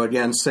 So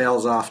again,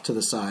 sails off to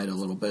the side a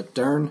little bit.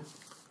 Dern.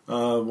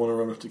 Want to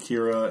run up to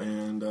Kira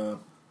and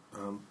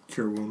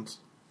cure wounds.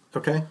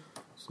 Okay.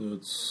 So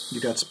it's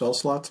You got spell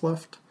slots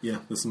left? yeah.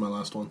 This is my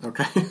last one.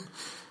 Okay.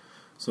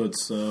 So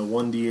it's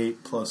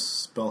 1d8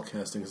 plus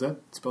spellcasting. Is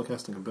that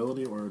spellcasting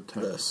ability or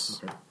attack? This.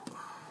 Okay.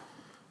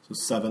 So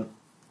 7.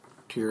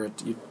 Kira,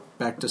 you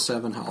back to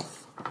 7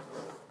 health.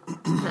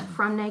 Is that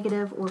from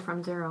negative or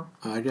from 0?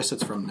 I guess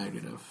it's from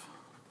negative.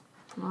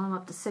 Well, I'm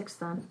up to 6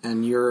 then.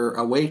 And you're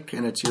awake,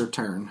 and it's your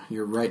turn.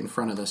 You're right in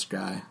front of this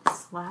guy.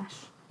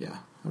 Slash Yeah.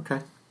 Okay.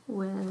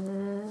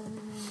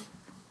 with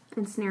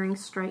ensnaring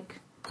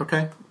strike.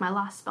 Okay. My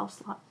last spell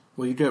slot.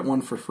 Well, you get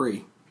one for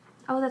free.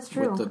 Oh, that's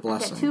true. With the I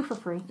blessing. get 2 for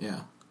free.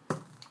 Yeah.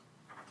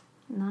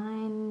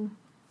 9,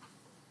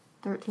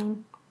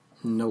 13.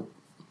 Nope.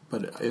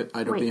 But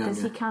I don't Wait, be on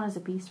does you. he count as a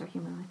beast or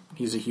humanoid?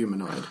 He's a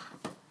humanoid.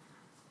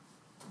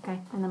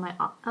 Okay, and then my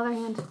other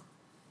hand.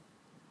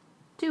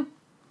 2.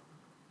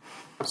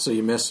 So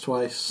you missed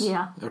twice?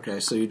 Yeah. Okay,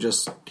 so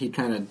he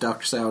kind of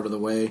ducks out of the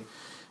way,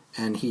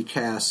 and he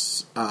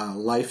casts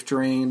Life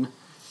Drain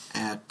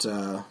at,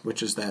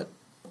 which is that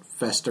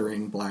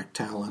festering black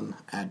talon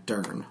at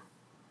Dern.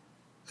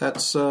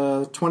 That's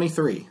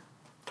 23.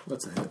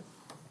 That's a hit.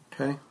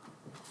 Okay.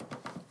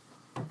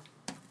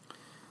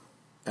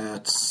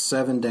 At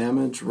 7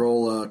 damage,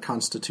 roll a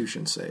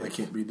Constitution save. I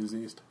can't be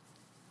diseased.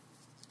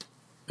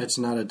 It's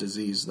not a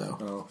disease, though.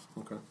 Oh,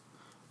 okay.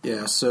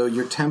 Yeah, so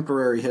your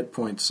temporary hit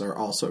points are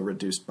also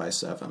reduced by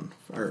 7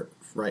 or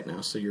right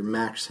now. So your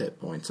max hit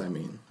points,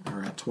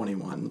 are at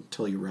 21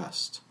 until you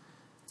rest.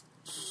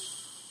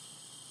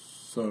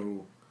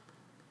 So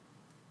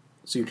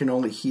you can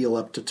only heal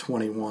up to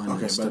 21.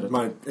 okay, instead but of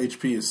my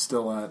HP is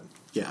still at...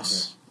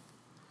 Yes.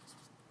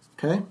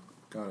 Okay.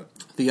 Got it.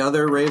 The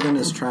other raven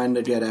is trying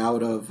to get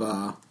out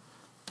of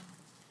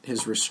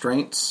his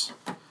restraints.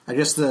 I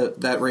guess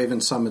that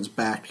raven summons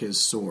back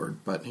his sword,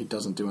 but he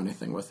doesn't do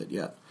anything with it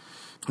yet.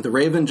 The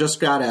raven just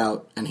got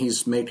out, and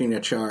he's making a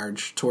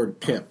charge toward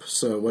Kip.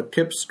 So what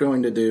Kip's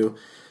going to do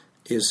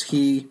is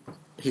he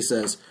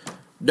says,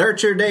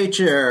 "Dircher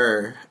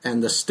dacher!"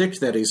 And the stick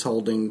that he's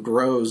holding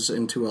grows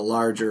into a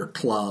larger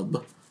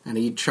club, and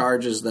he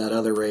charges that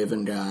other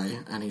raven guy,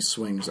 and he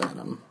swings at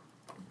him.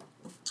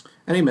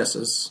 And he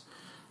misses.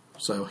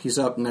 So he's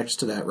up next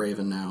to that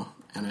raven now,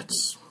 and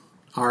it's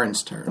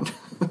Arin's turn.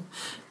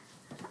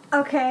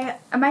 Okay,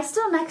 am I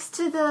still next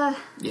to the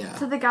Yeah.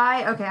 to the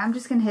guy? Okay, I'm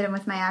just gonna hit him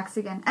with my axe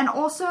again. And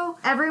also,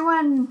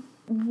 everyone,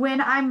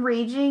 when I'm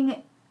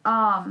raging,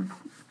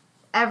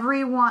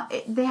 everyone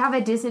they have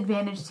a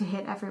disadvantage to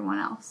hit everyone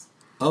else.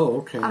 Oh,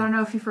 okay. I don't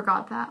know if you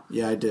forgot that.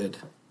 Yeah, I did.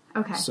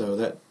 Okay. So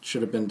that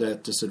should have been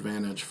at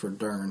disadvantage for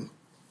Dern.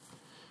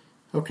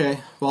 Okay,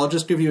 well, I'll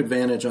just give you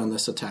advantage on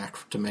this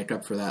attack to make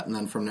up for that, and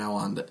then from now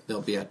on,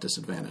 they'll be at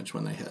disadvantage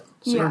when they hit.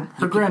 So Yeah.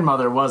 Her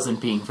grandmother wasn't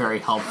being very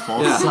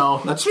helpful, Yeah,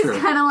 so that's She's true.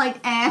 kind of like,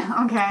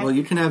 okay. Well,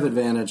 you can have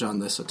advantage on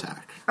this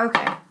attack.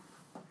 Okay.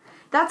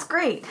 That's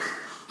great.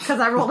 Because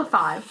I rolled a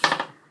 5.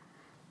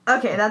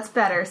 Okay, that's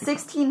better.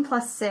 16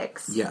 plus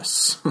 6.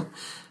 Yes.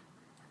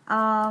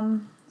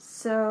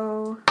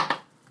 So...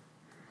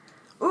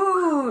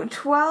 Ooh,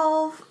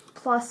 12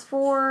 plus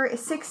 4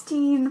 is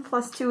 16,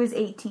 plus 2 is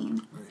 18.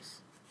 Nice.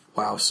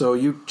 Wow, so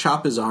you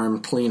chop his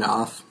arm clean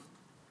off,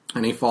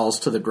 and he falls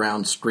to the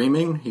ground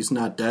screaming. He's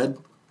not dead.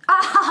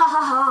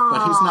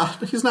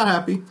 But he's not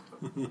happy.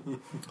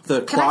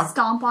 The Can I clock...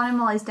 stomp on him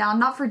while he's down?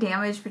 Not for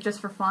damage, but just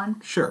for fun?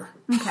 Sure.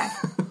 Okay.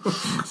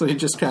 So you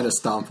just kind of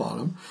stomp on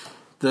him.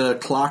 The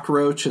clock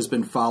roach has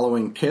been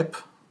following Kip,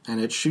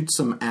 and it shoots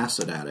some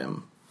acid at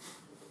him,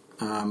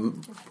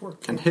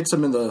 and hits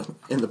him in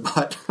the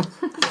butt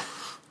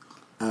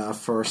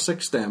for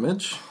 6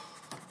 damage.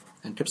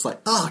 And Kip's like,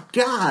 "Oh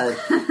God!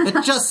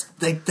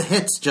 The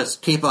hits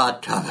just keep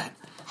on coming."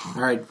 All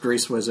right,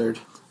 Grease Wizard.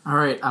 all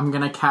right, I'm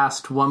gonna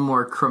cast one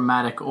more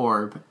chromatic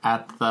orb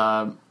at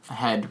the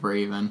head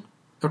raven.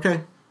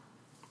 Okay,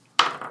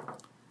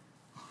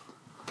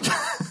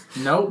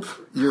 Nope.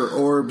 your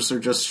orbs are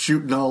just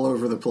shooting all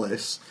over the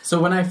place. So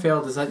when I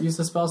fail, does that use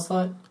the spell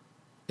slot?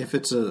 If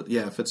it's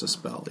a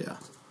spell, yeah,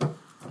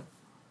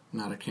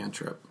 not a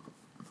cantrip.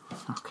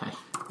 Okay.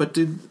 But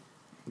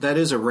that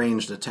is a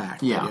ranged attack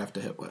that Yeah. you have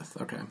to hit with.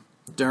 Okay.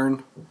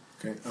 Dern,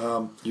 Okay.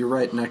 you're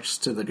right next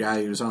to the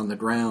guy who's on the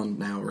ground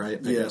now, right?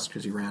 I Yeah. guess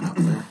because you ran up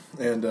there.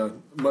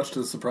 And much to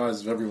the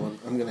surprise of everyone,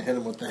 I'm going to hit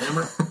him with the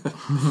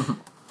hammer.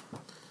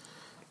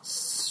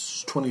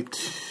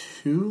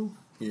 22?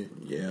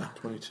 Yeah.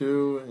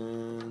 22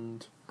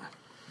 and...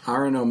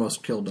 Arin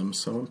almost killed him,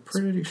 so I'm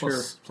pretty sure.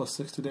 Plus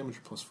 6 to damage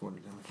or plus 4 to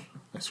damage?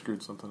 I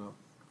screwed something up.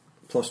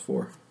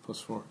 +4.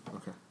 Plus 4,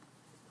 okay.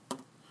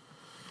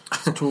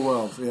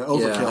 12, yeah, overkill.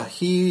 Yeah,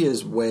 he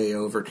is way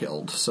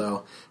overkilled.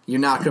 So you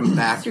knock him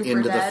back Super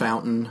into the dead.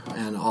 fountain,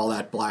 and all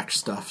that black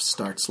stuff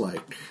starts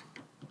like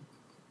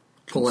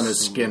pulling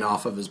his skin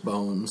off of his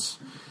bones.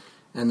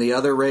 And the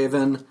other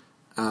raven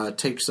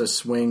takes a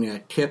swing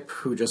at Kip,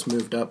 who just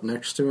moved up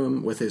next to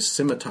him, with his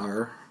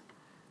scimitar,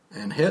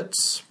 and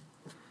hits.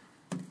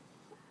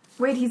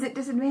 Wait, he's at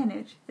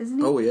disadvantage, isn't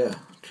he? Oh yeah,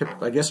 Kip.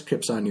 I guess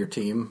Kip's on your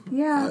team.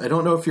 Yeah. I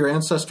don't know if your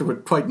ancestor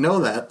would quite know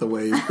that the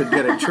way he's been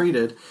getting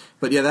treated,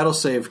 but yeah, that'll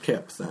save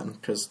Kip then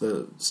because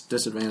the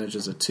disadvantage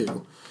is a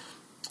 2.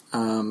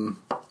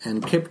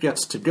 And Kip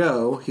gets to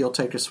go. He'll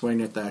take a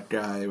swing at that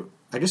guy.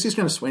 I guess he's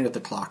going to swing at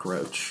the clock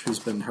roach, who's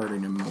been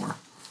hurting him more.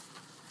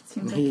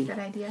 Seems like a good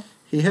idea.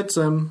 He hits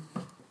him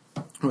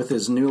with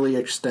his newly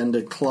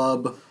extended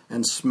club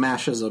and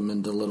smashes him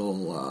into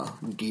little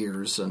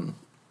gears and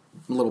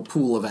a little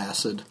pool of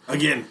acid.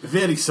 Again,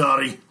 very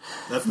sorry.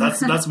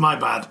 That's my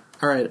bad.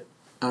 All right.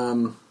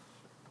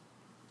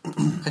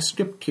 I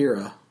skipped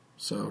Kira,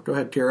 so go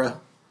ahead, Kira.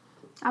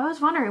 I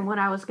was wondering when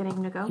I was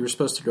getting to go. You were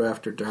supposed to go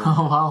after Dern.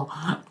 Oh,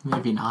 well,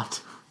 maybe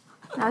not.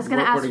 I was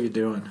gonna What ask. are you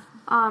doing?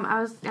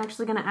 I was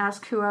actually gonna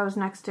ask who I was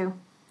next to.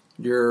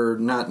 You're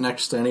not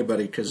next to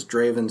anybody because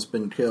Draven's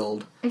been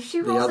killed. If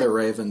she The rolls other a,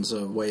 raven's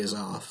a ways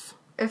off.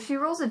 if she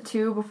rolls a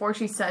 2 before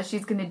she says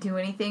she's going to do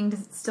anything,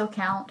 does it still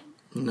count?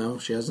 No,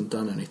 she hasn't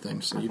done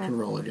anything, so you Okay. can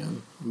roll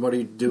again. What are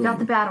you doing? Got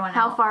the bad one.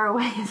 How out. far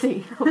away is he?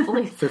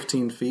 Hopefully.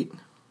 15 feet.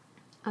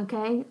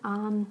 Okay,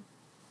 I'll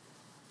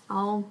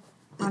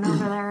run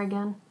over there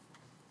again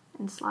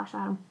and slash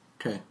at him.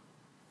 Okay.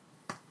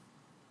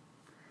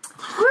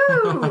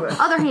 Woo!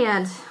 Other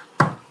hand.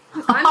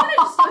 I'm gonna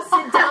just go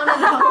sit down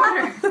in the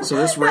corner. So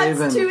this raven,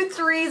 That's 2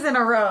 3s in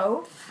a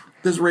row.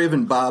 this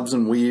raven bobs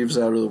and weaves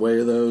out of the way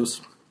of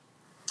those,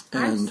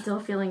 I'm and still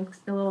feeling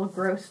a little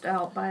grossed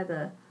out by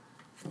the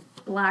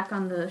black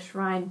on the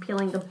shrine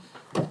peeling the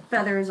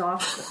feathers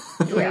off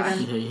the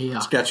raven. Yeah.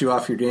 it's got you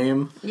off your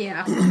game.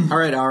 Yeah. All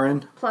right,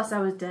 Aaron. Plus, I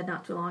was dead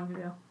not too long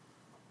ago.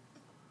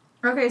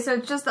 Okay, so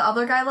it's just the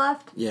other guy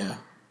left. Yeah,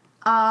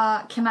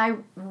 Can I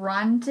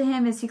run to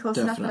him? Is he close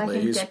enough that I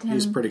definitely. can get to him?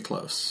 He's pretty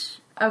close.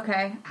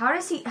 Okay. How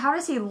does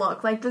he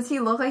look? Like, does he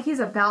look like he's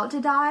about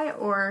to die,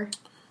 or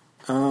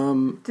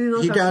do he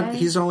look okay?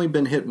 He's only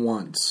been hit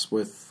once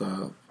with.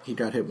 He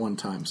got hit one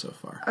time so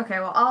far. Okay,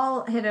 well,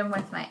 I'll hit him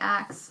with my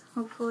axe,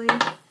 hopefully.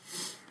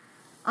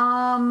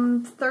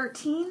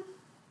 13?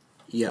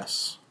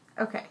 Yes.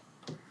 Okay.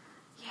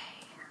 Yay.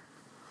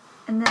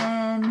 And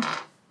then,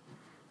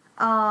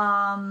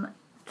 12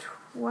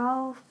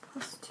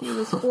 plus 2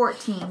 is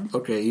 14.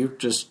 Okay, you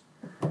just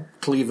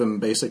cleave him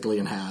basically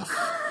in half.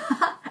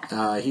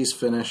 He's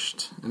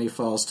finished, and he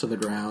falls to the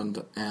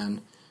ground,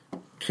 and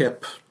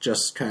Kip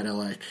just kind of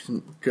like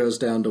goes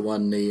down to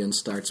one knee and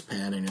starts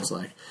panting. He's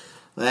like,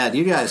 "Lad,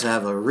 you guys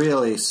have a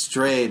really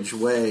strange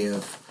way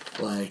of,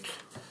 like,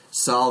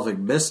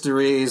 solving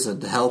mysteries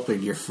and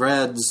helping your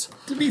friends."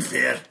 To be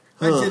fair,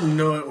 I didn't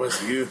know it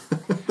was you.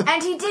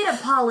 And he did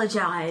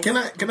apologize. Can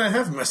I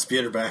have my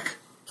spear back?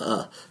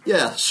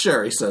 Yeah,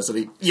 sure, he says, and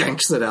he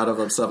yanks it out of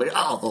himself. Like,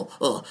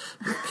 oh.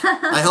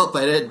 I hope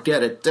I didn't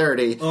get it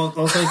dirty.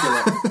 Oh, thank you.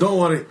 Lad. Don't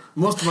worry.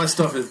 Most of my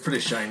stuff is pretty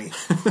shiny.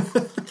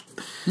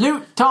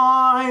 Loot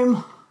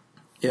time!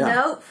 Yeah.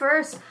 No,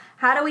 first,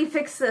 how do we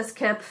fix this,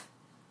 Kip?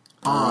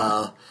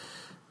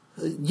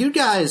 You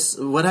guys,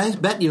 when I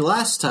met you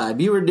last time,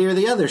 you were near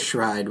the other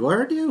shrine,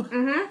 weren't you?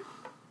 Mm-hmm.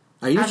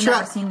 Are you I've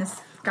never seen this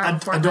guy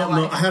before I in my don't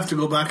know. life. I have to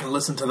go back and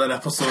listen to that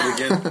episode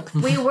again.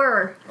 We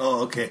were.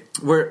 Oh, okay.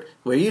 Were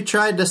you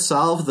trying to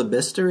solve the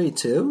mystery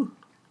too?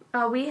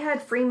 We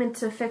had Freeman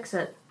to fix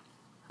it.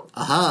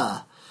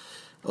 Aha.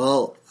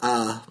 Well,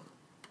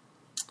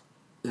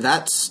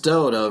 that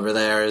stone over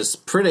there is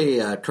pretty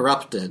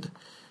corrupted.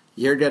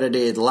 You're gonna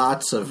need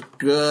lots of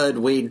good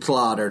weed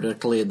clotter to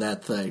clean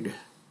that thing.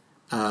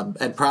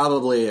 And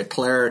probably a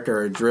cleric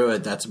or a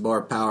druid that's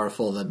more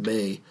powerful than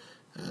me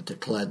to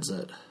cleanse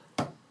it.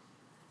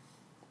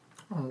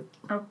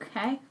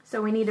 Okay.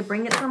 So we need to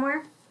bring it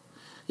somewhere?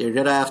 You're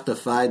gonna have to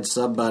find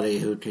somebody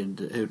who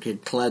can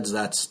cleanse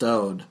that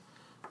stone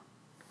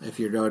if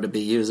you're going to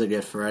be using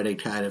it for any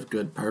kind of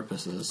good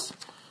purposes.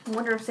 I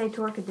wonder if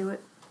Sator could do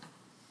it.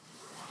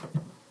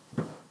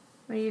 What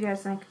do you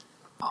guys think?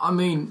 I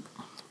mean,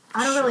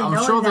 I don't really know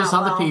I'm sure him there's that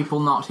other well. people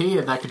not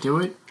here that could do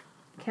it.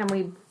 Can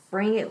we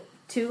bring it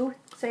to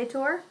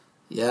Sator?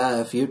 Yeah,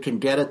 if you can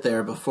get it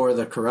there before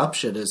the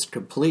corruption is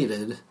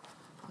completed,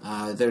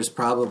 there's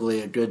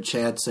probably a good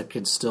chance it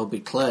can still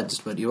be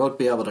cleansed, but you won't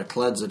be able to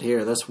cleanse it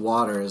here. This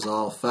water is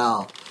all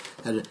foul.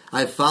 And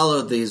I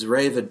followed these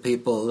raven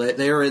people.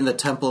 They were in the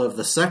Temple of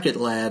the Second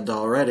Land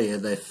already,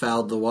 and they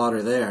fouled the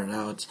water there.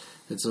 Now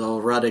it's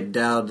all running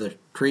down the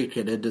creek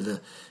and into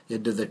the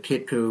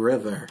Kitku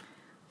River.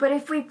 But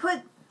if we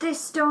put this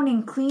stone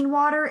in clean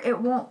water, it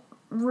won't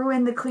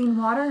ruin the clean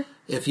water?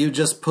 If you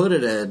just put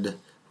it in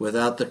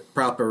without the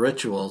proper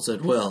rituals,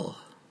 it will.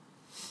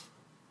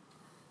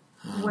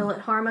 Will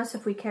it harm us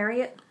if we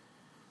carry it?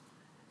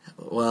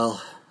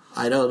 Well,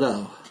 I don't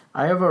know.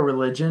 I have a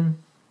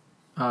religion.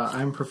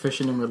 I'm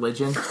proficient in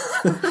religion.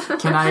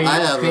 Can I? I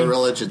have a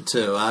religion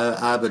too.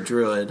 I'm a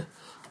druid.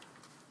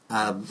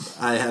 I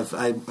have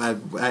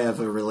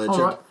a religion.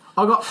 All right.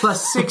 I got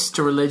 +6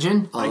 to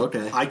religion. Oh,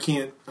 okay. I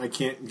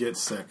can't get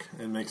sick.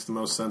 It makes the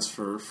most sense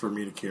for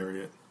me to carry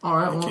it. All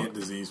right. It Well, can't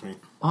disease me.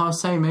 I was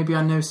saying maybe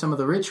I know some of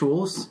the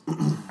rituals.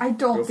 I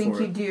don't Go think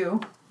for you it.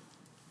 do.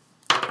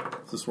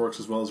 This works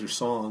as well as your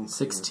song.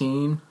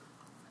 16.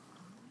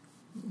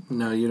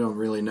 No, you don't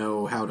really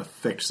know how to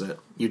fix it.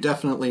 You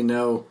definitely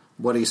know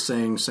what he's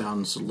saying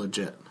sounds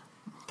legit.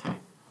 Okay.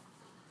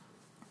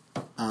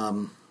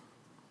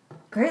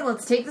 Great,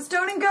 let's take the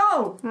stone and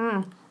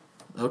go!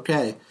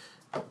 Okay.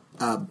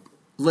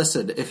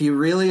 Listen, if you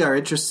really are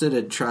interested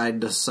in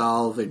trying to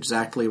solve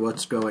exactly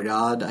what's going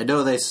on, I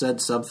know they said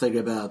something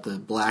about the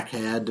Black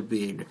Hand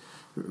being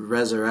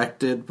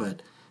resurrected,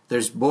 but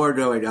there's more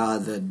going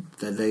on than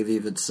they've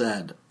even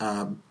said.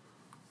 I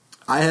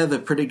have a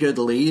pretty good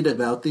lead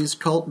about these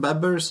cult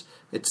members.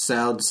 It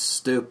sounds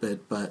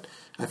stupid, but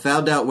I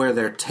found out where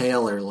their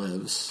tailor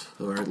lives,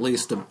 or at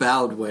least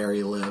about where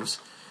he lives.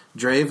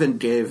 Draven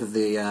gave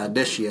the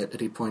initiate, and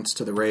he points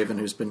to the raven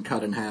who's been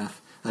cut in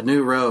half, a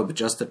new robe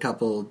just a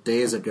couple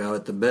days ago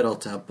at the Middle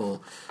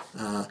Temple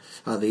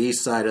on the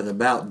east side of the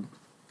mountain.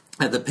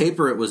 And the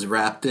paper it was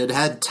wrapped in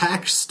had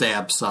tax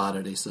stamps on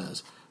it, he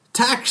says.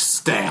 Tax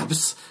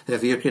stamps,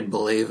 if you can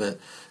believe it.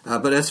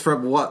 But it's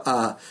from one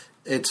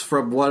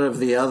of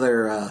the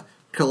other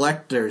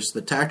collectors,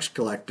 the tax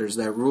collectors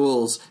that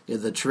rules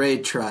in the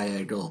trade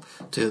triangle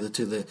to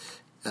the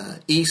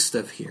east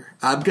of here.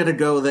 I'm going to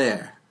go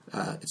there.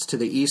 It's to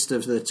the east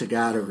of the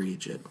Tagada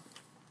region.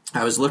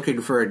 I was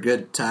looking for a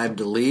good time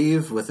to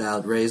leave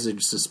without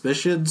raising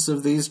suspicions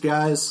of these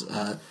guys,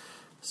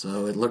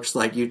 so it looks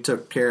like you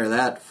took care of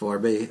that for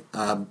me.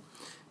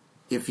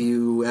 If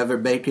you ever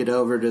make it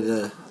over to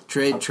the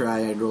trade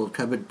triangle,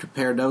 come and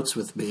compare notes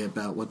with me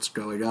about what's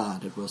going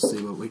on, and we'll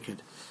see what we can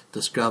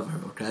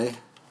discover, okay?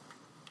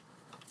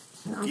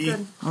 Sounds Yeah.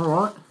 good. All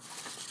right.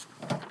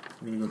 I'm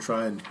going to go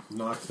try and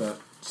knock that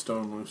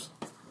stone loose.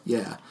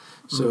 Yeah.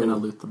 So we're gonna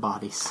loot the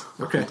bodies.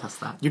 Okay.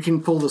 Test that. You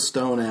can pull the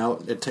stone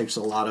out. It takes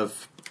a lot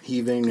of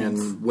heaving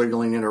and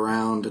wiggling it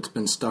around. It's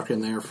been stuck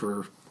in there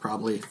for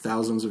probably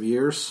thousands of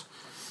years.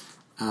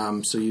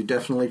 So you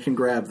definitely can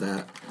grab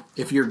that.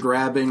 If you're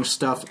grabbing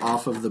stuff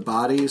off of the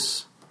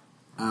bodies,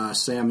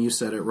 Sam, you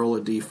said it, roll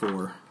a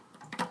d4.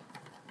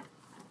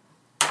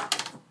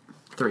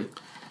 3.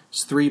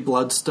 It's 3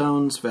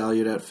 bloodstones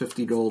valued at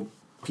 50 gold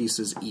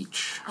pieces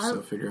each.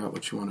 So figure out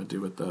what you want to do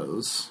with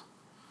those.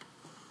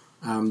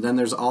 Then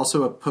there's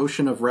also a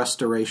potion of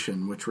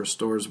restoration, which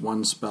restores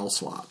 1 spell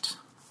slot.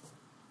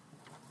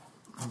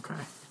 Okay.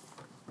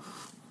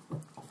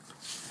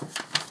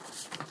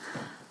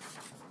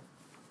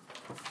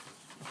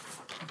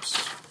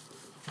 Oops.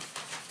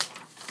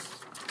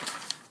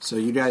 So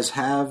you guys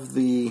have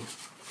the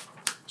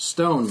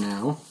stone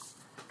now.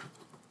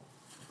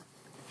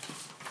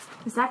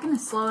 Is that going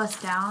to slow us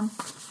down?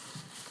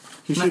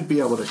 He should be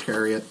able to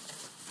carry it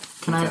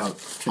Can I without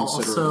considerably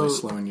also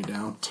slowing you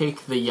down.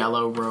 take the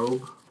yellow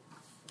robe?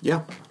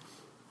 Yeah.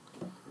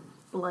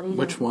 Bloody.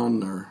 Which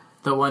one? Or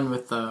The one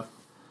with the...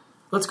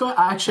 Let's go...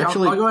 Actually,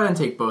 Actually, I'll go ahead and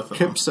take both of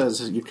them. Kip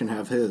says you can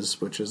have his,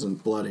 which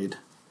isn't bloodied.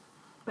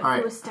 But Alright.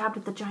 he was stabbed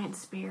with the giant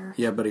spear.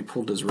 Yeah, but he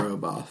pulled his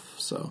robe off,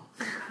 so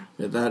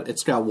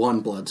it's got 1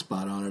 blood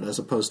spot on it, as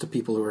opposed to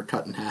people who are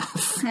cut in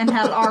half. And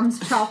have arms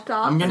chopped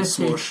off? I'm gonna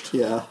Smushed.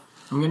 take... Yeah,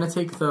 I'm gonna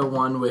take the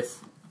one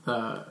with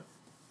the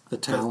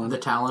talon. the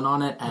talon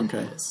on it and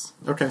Okay. his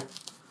Okay.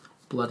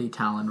 bloody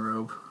talon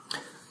robe.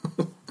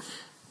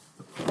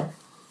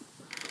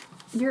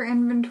 Your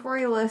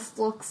inventory list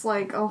looks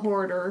like a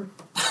hoarder.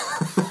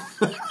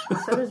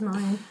 So does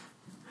mine.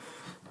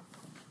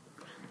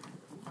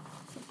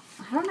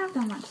 I don't have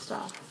that much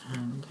stuff.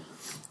 And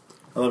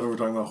I love that we're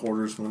talking about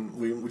hoarders when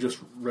we just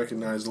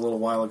recognized a little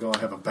while ago I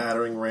have a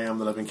battering ram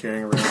that I've been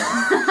carrying around.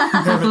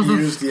 Haven't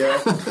used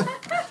yet.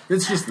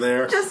 It's just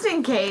there. Just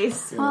in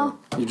case. Well,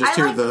 You just I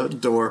hear like- the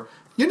door.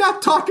 You're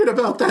not talking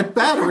about that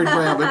battering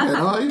ram again,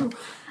 are you?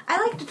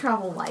 I like to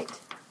travel light.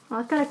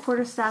 I've got a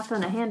quarterstaff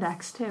and a hand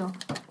axe too.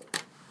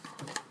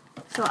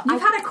 So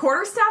You've had a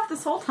quarterstaff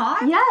this whole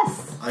time?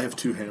 yes, I have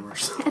 2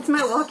 hammers. it's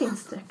my walking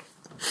stick.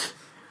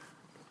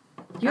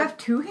 You have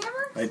 2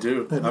 hammers? I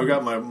do. I've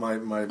got my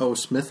Oh,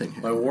 smithing.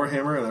 my war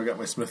hammer and I've got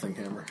my smithing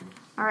hammer.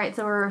 All right,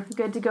 so we're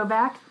good to go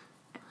back.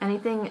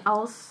 Anything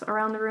else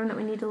around the room that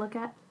we need to look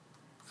at?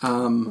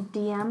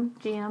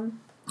 GM.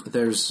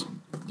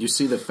 You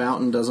see the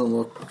fountain doesn't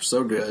look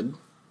so good,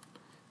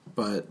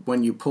 but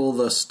when you pull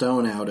the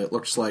stone out, it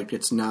looks like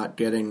it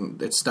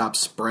stops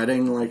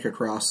spreading like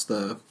across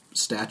the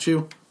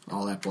statue.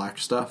 All that black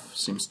stuff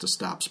seems to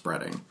stop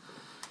spreading.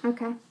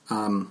 Okay.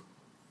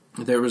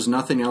 There was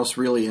nothing else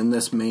really in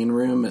this main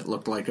room. It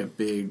looked like a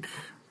big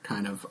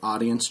kind of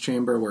audience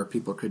chamber where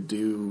people could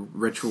do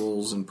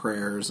rituals and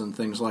prayers and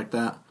things like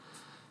that.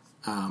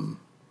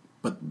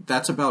 But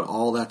that's about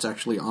all that's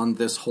actually on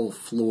this whole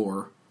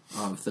floor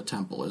of the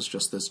temple, is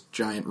just this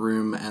giant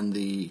room and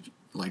the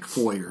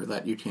foyer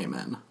that you came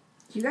in.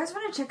 Do you guys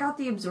want to check out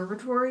the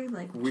observatory?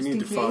 We just need in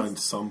to case? find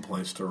some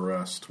place to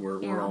rest.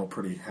 We're Yeah. all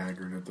pretty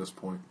haggard at this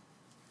point.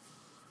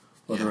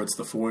 Whether Yeah. it's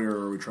the foyer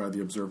or we try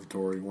the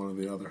observatory, one or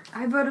the other.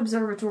 I vote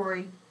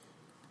observatory.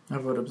 I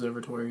vote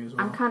observatory as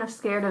well. I'm kind of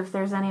scared if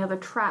there's any other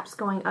traps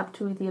going up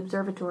to the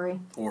observatory.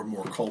 Or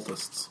more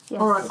cultists.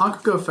 Yes. All right, I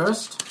could go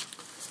first.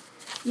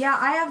 Yeah,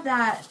 I have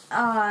that,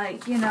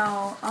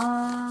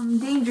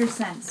 danger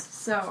sense,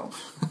 so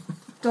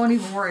don't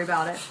even worry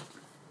about it.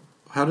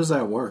 How does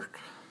that work?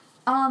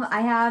 I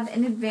have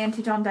an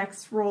advantage on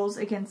dex rolls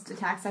against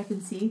attacks I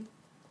can see.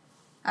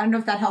 I don't know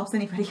if that helps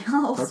anybody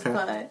else, Okay.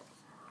 but...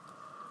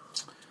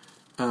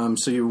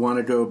 So you want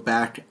to go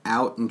back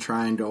out and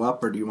try and go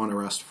up, or do you want to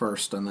rest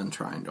first and then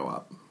try and go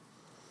up?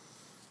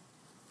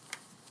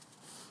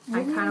 I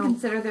didn't kinda- even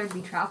consider there'd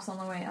be traps on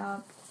the way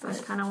up. I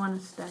But kind of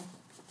want to stay.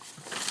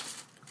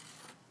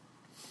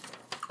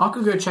 I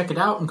could go check it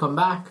out and come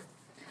back.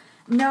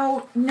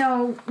 no,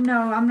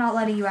 I'm not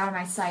letting you out of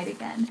my sight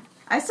again.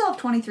 I still have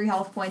 23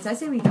 health points. I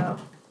say we go.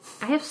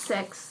 I have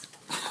 6.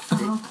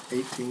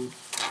 18.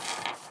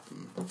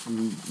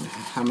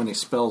 How many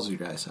spells you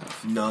guys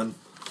have? None.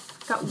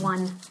 Got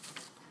 1.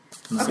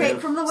 Okay, Sam-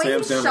 from the way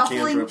Sam's he's down to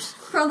shuffling, cantrips.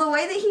 from the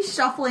way that he's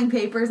shuffling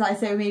papers, I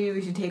say maybe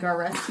we should take our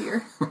rest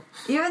here.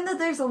 Even though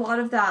there's a lot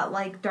of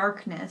that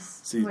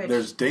darkness. See, which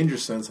there's danger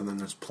sense and then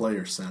there's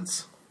player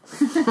sense.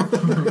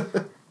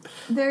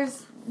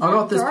 there's I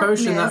got this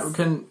potion that darkness.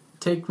 can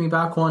take me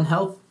back 1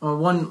 health or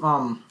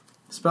 1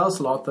 Spell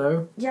slot,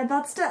 though. Yeah,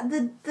 that's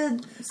the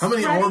How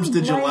many spreading orbs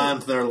did you light.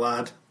 land there,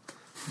 lad?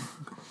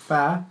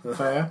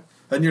 Fair.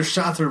 And your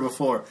shatter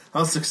before.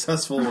 How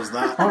successful was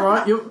that? All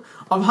right,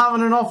 I'm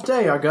having an off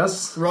day, I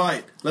guess.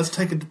 Right. Let's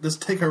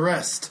take a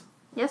rest.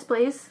 Yes,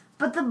 please.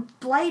 But the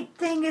blight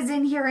thing is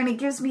in here and it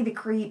gives me the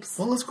creeps.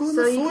 Well, let's go in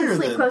So the you foyer can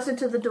sleep then. closer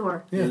to the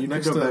door. Yeah, you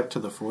next can go to back to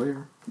the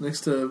foyer.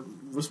 next to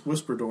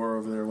Whisper Door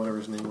over there, whatever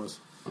his name was.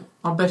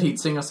 I bet he'd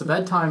sing us a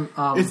bedtime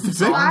It's the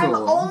song. I'm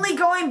door. only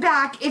going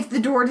back if the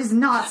door does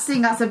not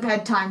sing us a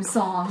bedtime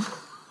song.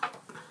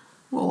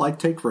 Well, I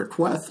take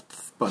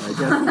requests, but I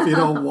guess if you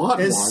don't want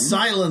Is one.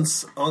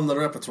 silence on the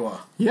repertoire?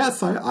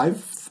 Yes,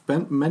 I've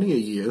spent many a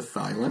year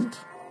silent.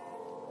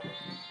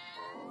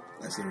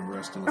 I said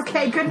rest in the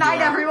Okay, foyer. good night,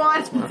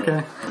 everyone.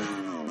 Okay.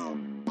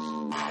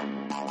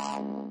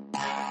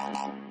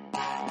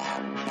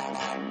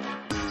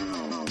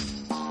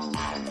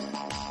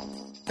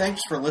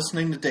 Thanks for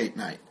listening to Date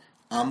Night.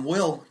 I'm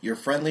Will, your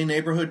friendly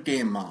neighborhood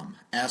game mom,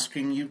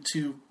 asking you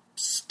to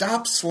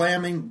stop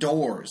slamming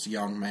doors,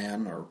 young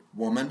man or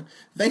woman.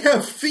 They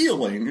have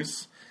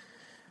feelings.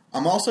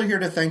 I'm also here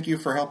to thank you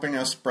for helping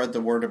us spread the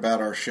word about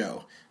our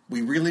show.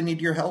 We really need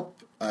your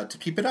help to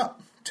keep it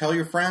up. Tell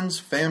your friends,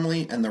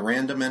 family, and the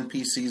random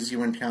NPCs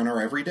you encounter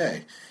every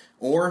day.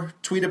 Or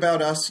tweet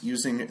about us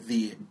using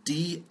the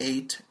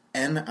D8NIGHT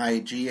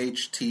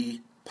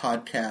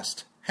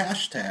podcast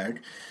hashtag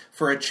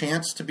for a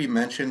chance to be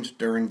mentioned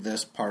during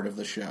this part of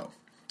the show.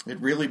 It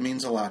really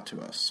means a lot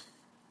to us.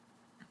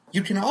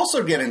 You can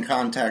also get in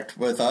contact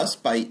with us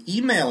by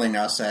emailing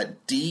us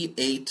at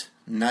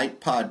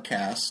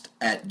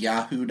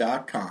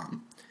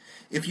d8nightpodcast@yahoo.com.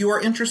 If you are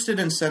interested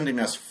in sending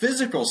us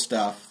physical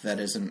stuff that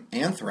isn't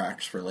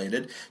Anthrax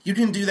related, you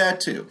can do that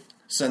too.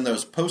 Send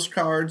those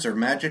postcards or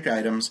magic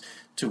items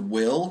to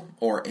Will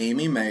or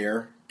Amy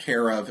Mayer,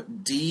 care of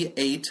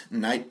D8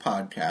 Night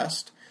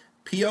Podcast,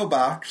 P.O.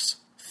 Box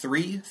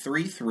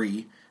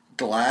 333,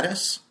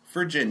 Gladys,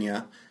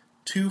 Virginia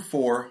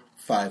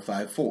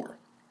 24554.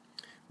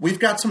 We've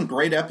got some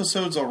great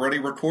episodes already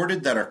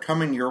recorded that are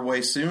coming your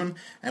way soon,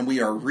 and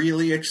we are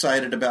really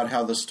excited about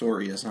how the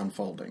story is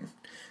unfolding.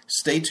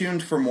 Stay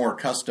tuned for more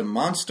custom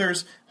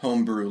monsters,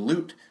 homebrew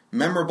loot,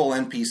 memorable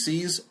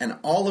NPCs, and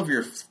all of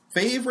your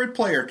favorite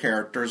player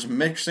characters,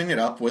 mixing it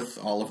up with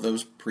all of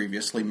those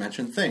previously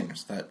mentioned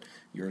things that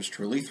yours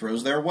truly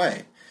throws their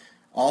way.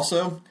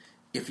 Also,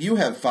 if you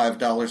have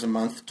 $5 a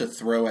month to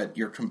throw at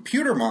your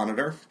computer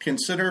monitor,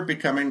 consider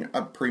becoming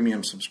a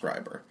premium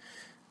subscriber.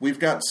 We've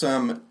got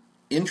some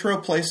intro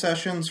play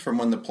sessions from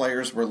when the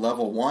players were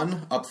level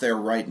 1 up there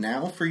right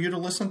now for you to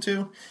listen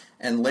to,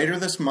 and later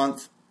this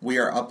month we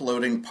are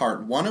uploading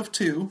part 1 of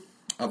 2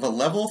 of a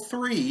level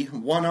 3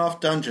 one-off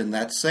dungeon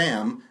that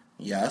Sam,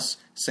 yes,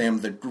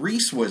 Sam the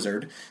Grease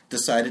Wizard,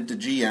 decided to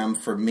GM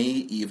for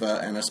me, Eva,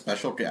 and a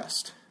special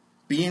guest.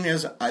 Being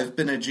as I've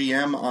been a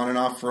GM on and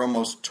off for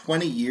almost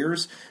 20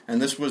 years,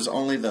 and this was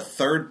only the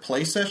 3rd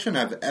play session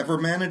I've ever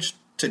managed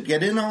to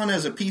get in on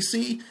as a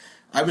PC,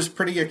 I was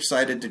pretty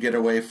excited to get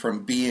away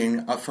from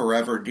being a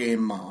forever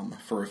game mom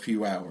for a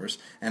few hours,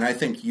 and I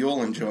think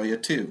you'll enjoy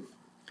it too.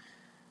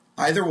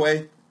 Either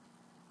way,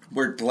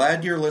 we're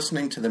glad you're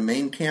listening to the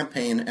main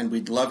campaign, and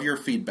we'd love your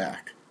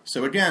feedback.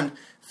 So again,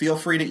 feel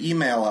free to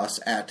email us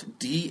at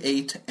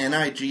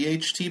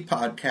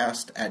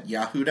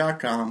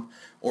d8nightpodcast@yahoo.com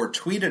or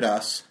tweet at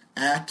us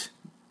at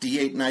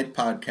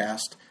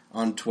D8nightpodcast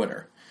on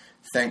Twitter.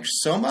 Thanks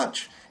so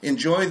much.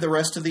 Enjoy the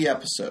rest of the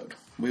episode.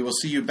 We will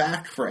see you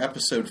back for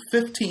episode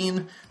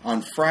 15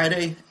 on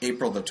Friday,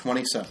 April the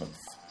 27th.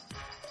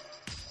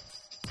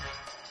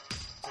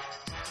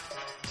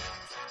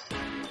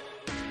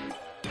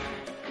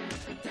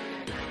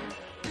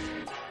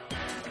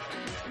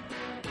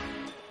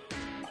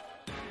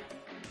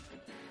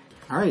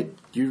 All right,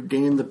 you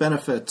gain the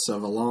benefits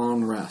of a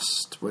long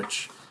rest,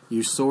 which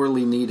you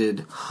sorely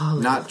needed,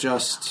 not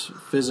just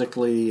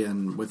physically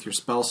and with your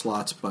spell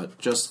slots, but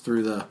just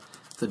through the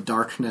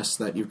darkness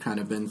that you've kind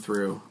of been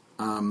through.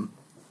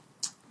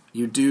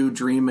 You do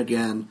dream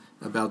again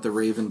about the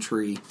Raven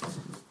Tree,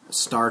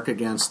 stark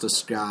against the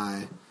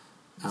sky,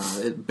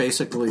 it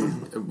basically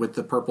with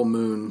the purple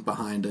moon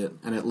behind it,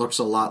 and it looks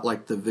a lot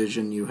like the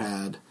vision you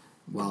had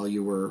while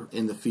you were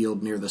in the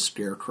field near the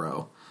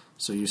Scarecrow.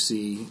 So you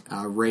see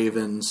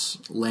ravens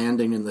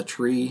landing in the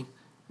tree,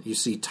 you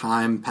see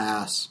time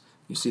pass,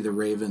 you see the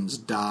ravens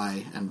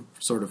die and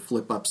sort of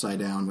flip upside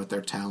down with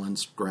their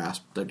talons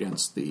grasped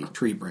against the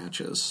tree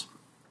branches.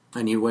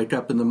 And you wake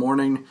up in the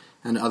morning,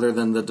 and other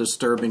than the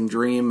disturbing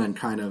dream and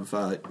kind of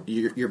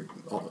you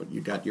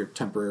got your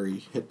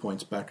temporary hit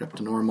points back up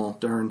to normal,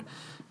 Dern,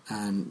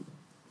 and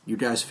you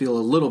guys feel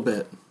a little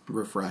bit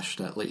refreshed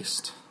at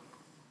least.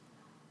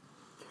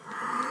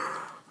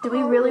 Do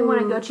we really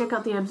want to go check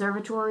out the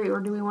observatory, or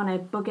do we want to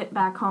book it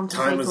back home to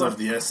Time take is a of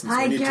the essence.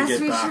 I We need to guess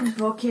get we back. should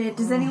book it.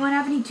 Does anyone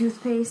have any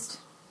toothpaste?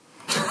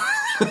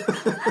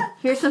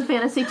 Here's some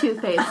fantasy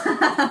toothpaste.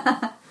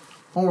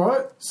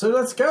 Alright, so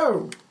let's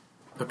go.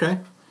 Okay?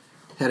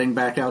 Heading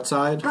back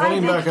outside. Bye,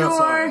 Heading back Victor.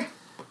 outside.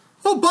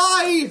 Oh,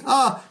 bye!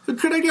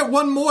 Could I get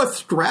one more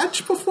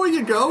stretch before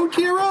you go,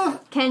 Kira?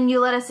 Can you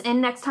let us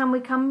in next time we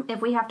come,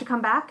 if we have to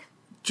come back?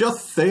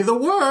 Just say the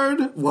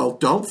word. Well,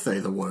 don't say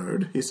the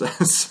word, he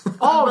says.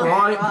 All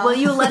right. Will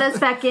you let us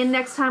back in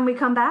next time we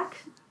come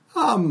back?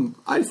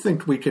 I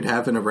think we could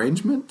have an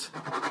arrangement.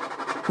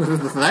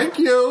 Thank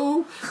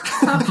you!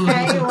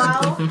 Okay,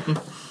 well.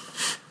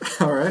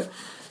 All right.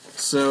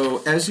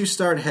 So, as you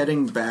start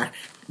heading back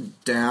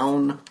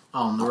down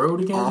On the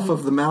road again. off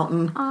of the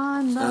mountain,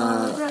 On the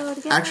road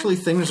again. actually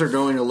things are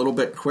going a little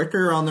bit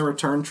quicker on the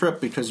return trip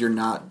because you're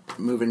not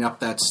moving up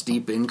that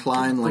steep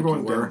incline like We're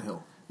you going were.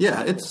 downhill.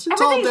 Yeah, it's all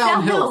Everything's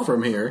downhill downhill.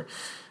 from here.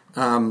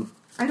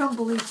 I don't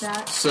believe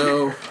that.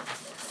 So,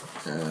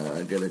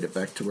 I gotta get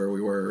back to where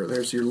we were.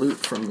 There's your loot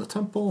from the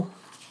temple.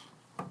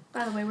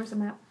 By the way, where's the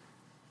map?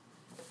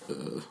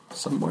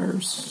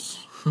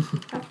 Somewheres.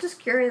 I'm just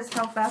curious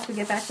how fast we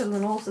get back to the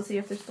knolls to see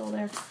if they're still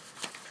there.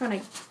 Trying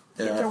to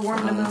get their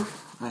warm to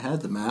move. I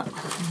had the map.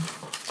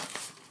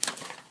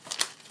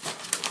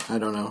 I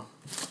don't know.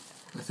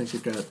 I think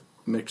it got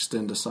mixed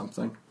into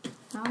something.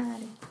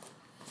 Alrighty.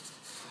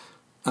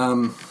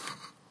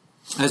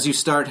 As you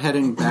start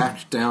heading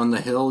back down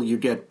the hill, you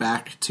get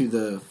back to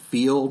the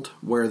field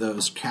where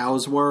those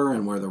cows were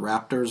and where the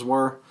raptors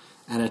were,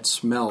 and it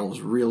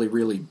smells really,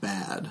 really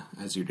bad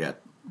as you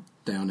get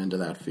down into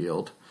that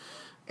field.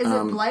 Is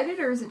it blighted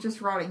or is it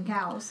just rotting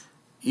cows?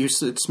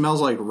 It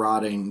smells like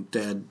rotting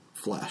dead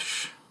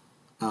flesh.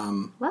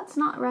 Let's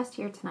not rest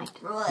here tonight.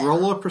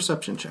 Roll a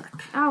perception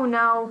check. Oh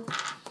no.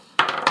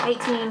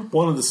 18.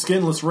 One of the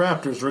skinless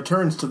raptors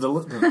returns to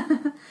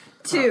the...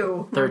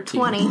 2. 13.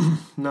 20.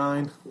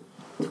 9.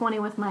 20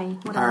 with my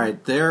whatever. All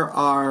right, there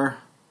are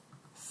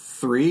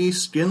 3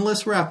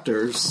 skinless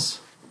raptors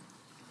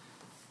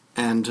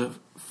and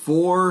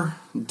 4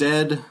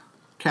 dead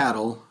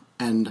cattle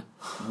and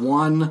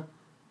 1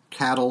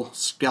 cattle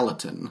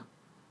skeleton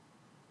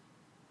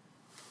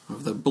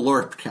of the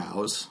blorp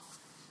cows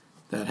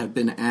that have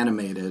been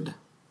animated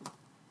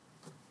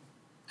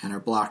and are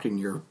blocking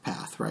your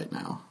path right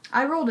now.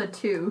 I rolled a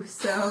 2,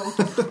 so.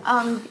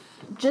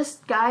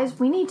 Just guys,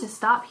 we need to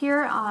stop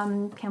here.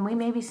 Can we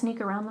maybe sneak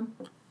around them?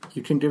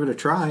 You can give it a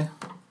try.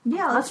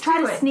 Yeah, Let's try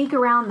do to it. sneak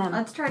around them.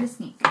 Let's try to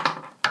sneak.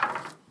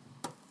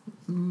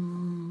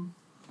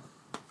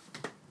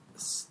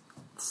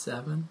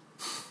 7.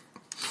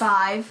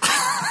 5.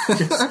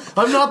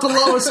 I'm not the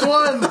lowest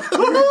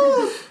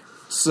one!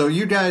 So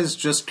you guys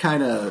just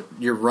kind of,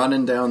 you're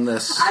running down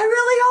this... I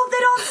really hope they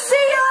don't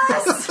see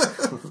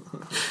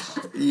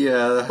us!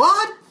 Yeah.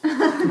 What?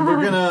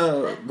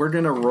 We're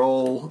gonna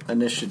roll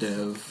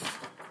initiative.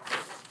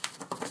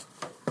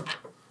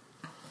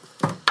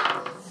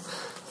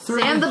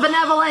 Sam the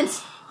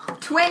Benevolent!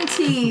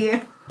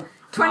 20.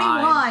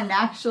 21,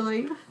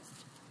 actually.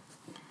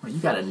 Well, you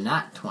got a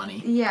nat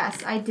 20.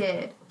 Yes, I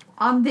did.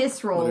 On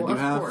this roll, What did you of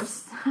have?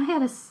 course. I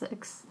had a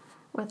 6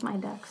 with my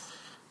dex.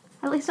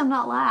 At least I'm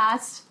not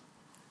last.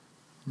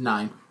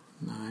 9.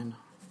 9.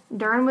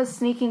 Dern was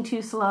sneaking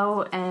too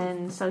slow,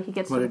 and so he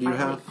gets What to the did you fight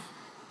have? late.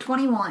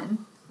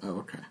 21. Oh,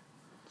 okay.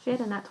 She had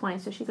a nat 20,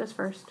 so she goes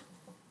first.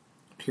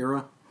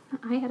 Kira?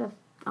 I had a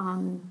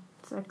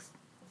 6.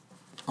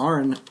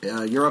 Aaron,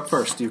 you're up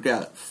first. You've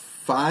got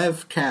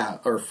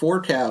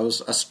 4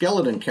 cows, a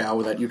skeleton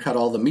cow that you cut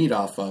all the meat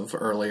off of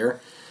earlier,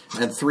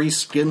 and 3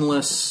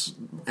 skinless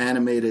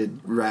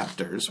animated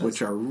raptors,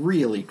 which are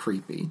really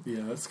creepy.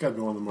 Yeah, that's got to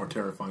be one of the more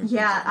terrifying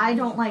Yeah, things. I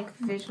don't like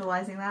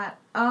visualizing that.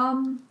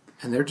 And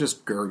they're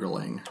just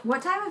gurgling.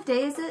 What time of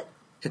day is it?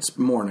 It's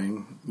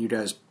morning. You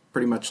guys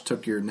pretty much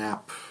took your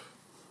nap.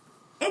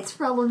 It's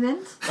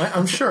relevant.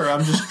 I'm sure.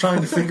 I'm just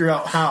trying to figure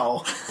out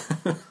how.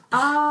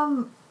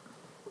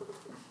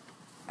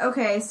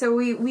 Okay, so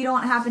we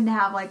don't happen to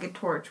have, like, a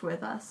torch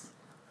with us.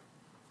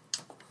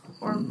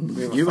 Or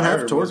We a You fire have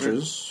wizard.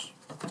 torches.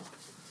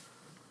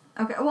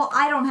 Okay, well,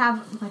 I don't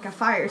have, like, a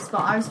fire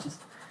spell.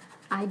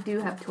 I do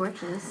have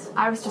torches.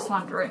 I was just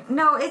wondering.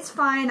 No, it's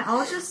fine.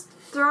 I'll just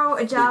throw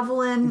a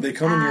javelin. They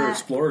come in your at-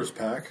 explorer's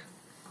pack.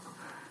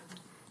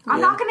 I'm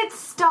Yeah. not going to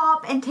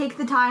stop and take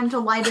the time to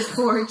light a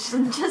torch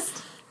and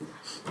just.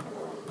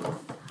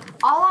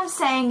 All I'm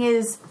saying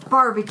is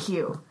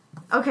barbecue.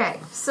 Okay,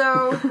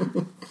 so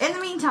in the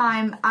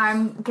meantime,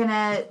 I'm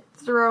gonna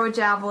throw a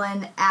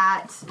javelin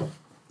at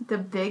the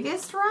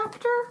biggest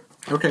raptor.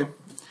 Okay.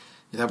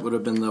 That would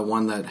have been the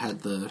one that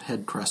had the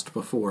head crest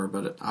before,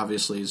 but it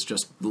obviously is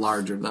just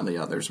larger than the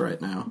others right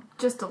now.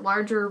 Just a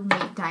larger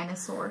mate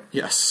dinosaur.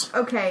 Yes.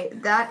 Okay,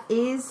 that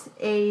is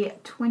a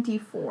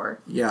 24.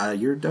 Yeah,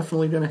 you're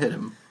definitely going to hit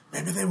him.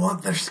 Maybe they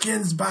want their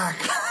skins back.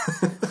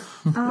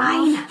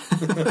 Mine!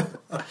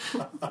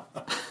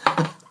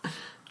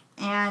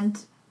 And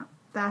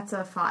that's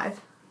a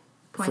 5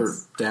 For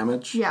points.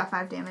 damage? Yeah,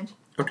 5 damage.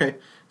 Okay.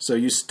 So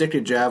you stick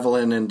a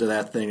javelin into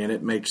that thing, and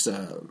it makes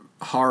a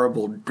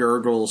horrible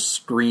gurgle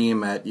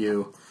scream at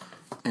you.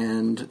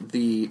 And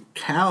the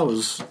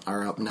cows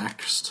are up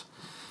next.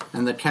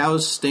 And the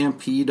cows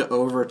stampede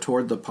over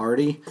toward the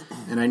party.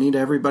 And I need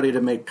everybody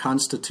to make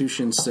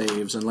Constitution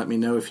saves and let me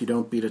know if you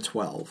don't beat a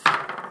 12.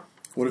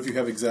 What if you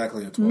have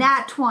exactly a 12?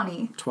 Nat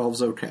 20.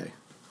 12's okay.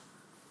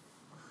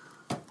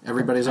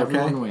 Everybody's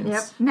Everyone okay? wins.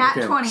 Yep. Nat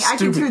Okay. 20. I can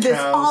Stupid do this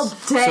cows. all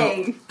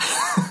day.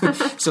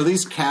 So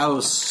these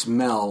cows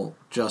smell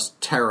just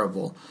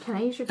terrible. Can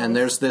I use your And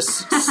dice? there's this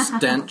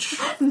stench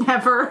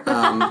Never.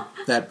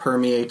 that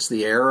permeates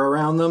the air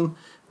around them.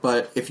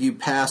 But if you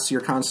pass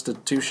your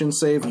Constitution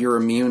save, you're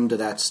immune to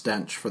that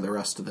stench for the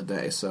rest of the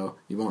day. So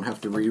you won't have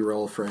to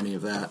re-roll for any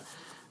of that.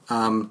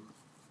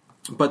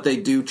 But they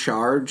do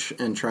charge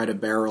and try to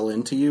barrel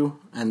into you.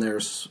 And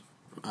there's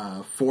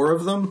 4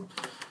 of them.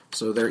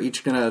 So they're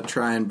each going to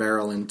try and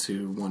barrel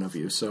into one of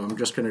you. So I'm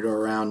just going to go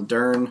around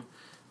Dern.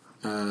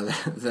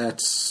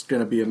 That's going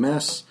to be a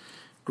miss.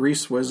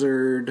 Grease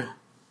Wizard,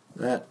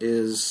 that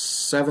is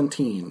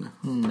 17.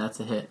 That's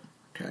a hit.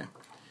 Okay.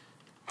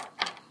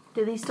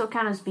 Do these still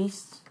count as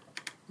beasts?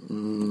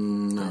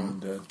 No. I'm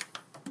dead.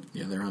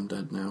 Yeah, they're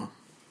undead now.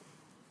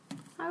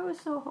 I was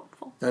so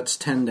hopeful. That's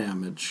 10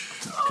 damage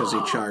because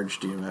he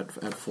charged you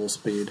at full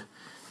speed.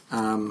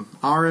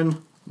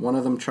 Aaron, one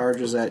of them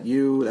charges at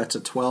you. That's a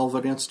 12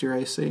 against your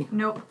AC.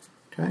 Nope.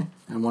 Okay.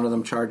 And one of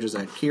them charges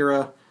at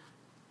Kira.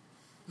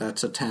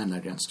 That's a 10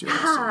 against your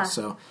AC.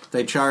 So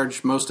they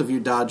charge. Most of you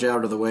dodge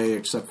out of the way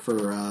except for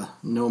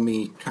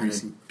Nomi kind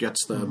of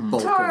gets the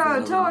bulk of one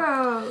of them.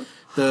 Toro.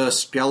 The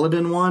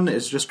skeleton one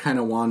is just kind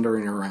of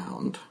wandering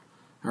around.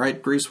 All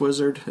right, Grease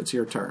Wizard, it's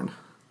your turn.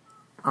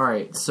 All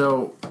right,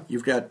 so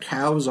You've got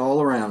cows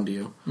all around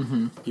you.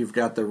 Mm-hmm. You've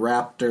got the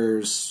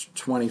raptors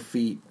 20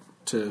 feet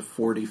to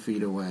 40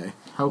 feet away.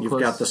 You've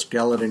close- got the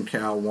skeleton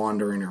cow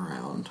wandering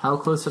around. how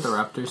close are the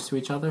raptors to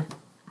each other?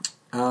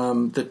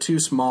 The 2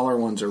 smaller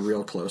ones are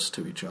real close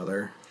to each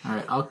other. All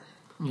right,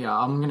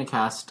 I'm gonna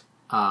cast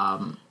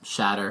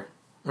Shatter.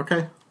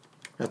 Okay.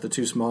 Got the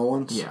 2 small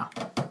ones? Yeah,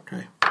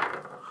 Okay.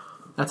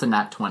 that's a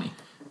nat 20.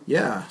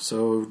 Yeah,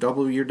 so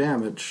double your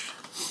damage.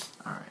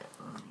 All right,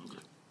 let me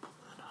just pull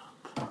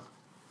that up.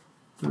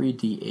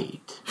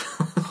 3d8.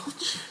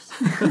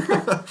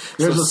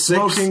 There's So a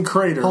smoking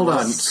crater. Hold on,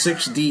 Let's-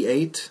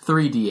 6d8?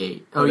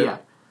 3d8. Oh yeah.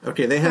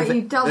 Okay, they have But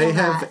you double they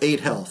have that. 8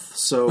 health.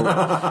 So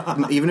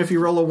even if you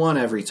roll a 1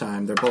 every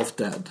time, they're both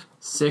dead.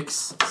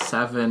 6,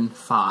 7,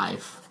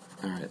 5.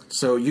 All right.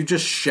 So you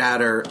just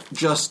shatter,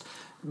 just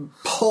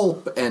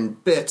pulp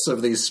and bits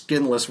of these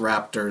skinless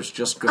raptors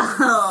just go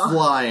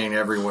flying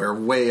everywhere,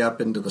 way up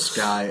into the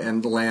sky,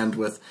 and land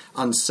with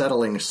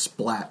unsettling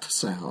splat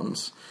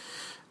sounds.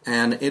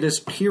 And it is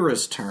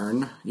Kira's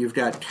turn. You've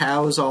got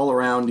cows all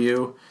around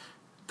you.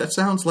 That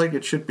sounds like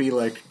it should be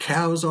like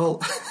cows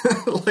all,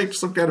 like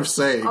some kind of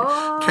saying.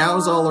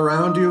 Cows all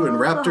around you and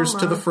raptors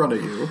to the front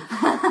of you.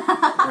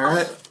 All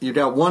right. You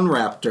got one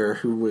raptor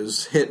who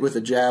was hit with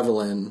a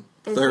javelin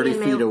Is 30 he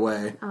feet male?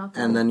 away.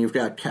 Okay. And then you've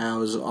got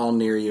cows all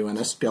near you and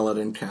a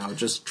skeleton cow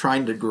just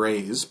trying to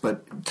graze,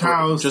 but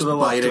Cows just to the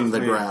left biting of the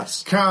me.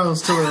 grass.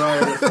 Cows to the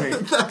right of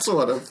me. That's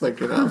what I'm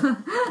thinking of.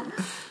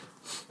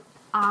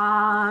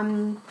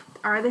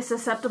 Are they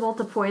susceptible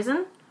to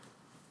poison?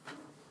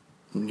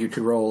 You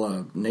could roll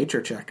a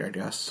nature check, I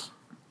guess.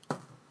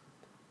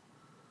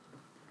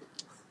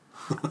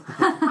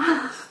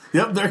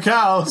 Yep, they're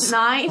cows.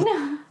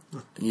 9?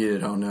 You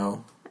don't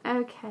know.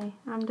 Okay,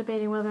 I'm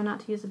debating whether or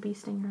not to use a bee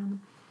stinger on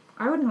them.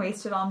 I wouldn't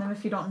waste it on them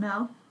if you don't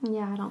know.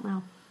 Yeah, I don't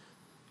know.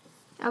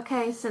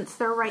 Okay, since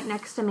they're right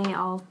next to me,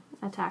 I'll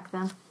attack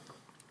them.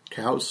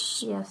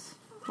 Cows Yes.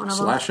 One of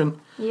slashing.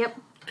 them. Yep.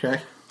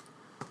 Okay.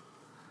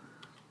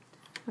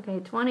 Okay,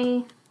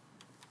 20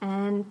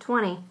 and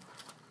 20.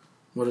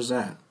 What is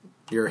that?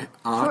 Your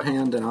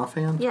on-hand and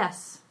offhand?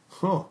 Yes.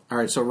 Oh, All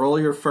right, so roll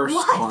your first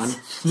What? one.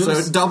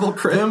 So double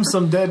crit. them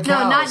some dead No,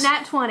 cows. not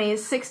nat 20s.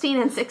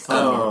 16 and 16.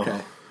 Oh, okay.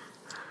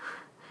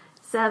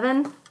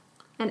 7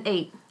 and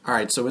 8. All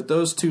right, so with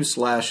those 2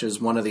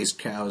 slashes, one of these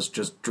cows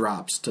just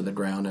drops to the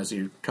ground as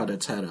you cut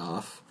its head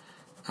off.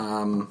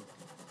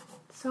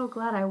 So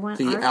glad I went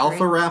The archery.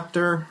 Alpha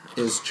Raptor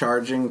is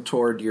charging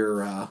toward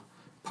your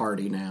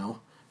party now,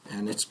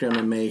 and it's going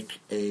to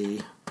make a,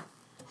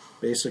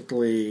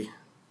 basically,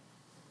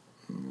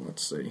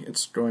 let's see,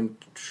 it's going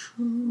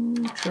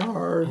to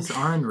charge Is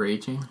Aaron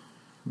raging?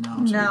 No.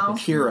 No.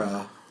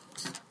 Kira,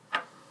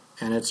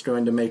 and it's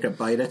going to make a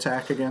bite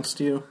attack against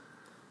you.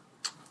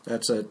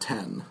 That's a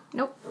 10.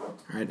 Nope. All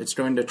right, it's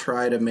going to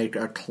try to make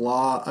a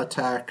claw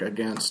attack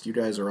against, you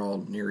guys are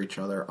all near each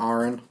other,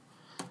 Aaron.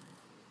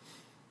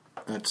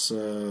 That's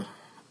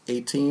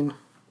 18.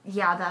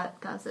 Yeah, that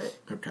does it.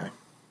 Okay.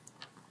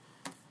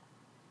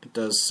 It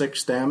does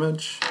 6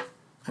 damage,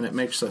 and it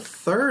makes a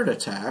third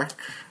attack,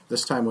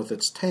 this time with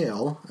its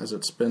tail, as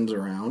it spins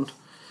around,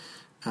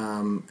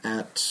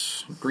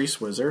 at Grease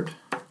Wizard.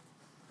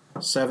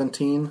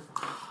 17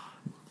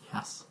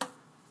 Yes.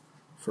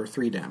 for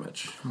 3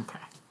 damage. Okay.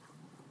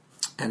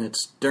 And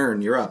it's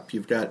Dern, you're up.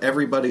 You've got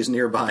everybody's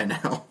nearby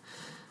now.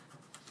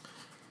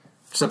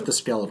 Except the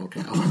skeletal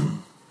cow. How many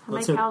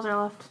That's it. cows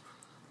are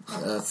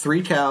left?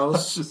 3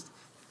 cows.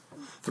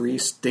 3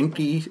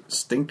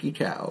 stinky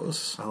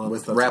cows I love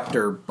with that.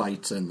 raptor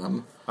bites in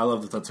them. I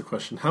love that that's a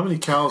question. How many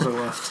cows are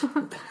left?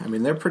 I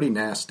mean, they're pretty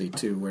nasty,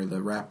 too, where the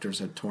raptors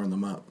had torn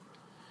them up.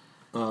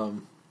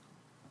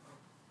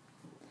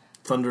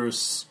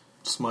 Thunderous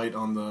Smite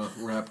on the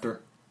Raptor.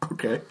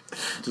 Okay.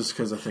 Just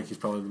because I think he's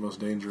probably the most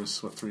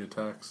dangerous with 3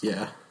 attacks.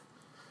 Yeah.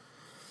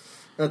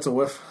 That's a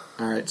whiff.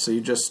 All right, so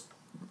you just...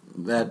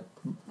 That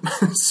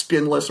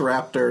skinless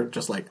raptor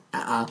just like,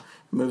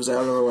 moves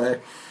out of the way.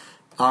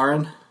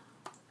 Aaron?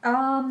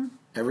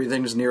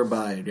 Everything's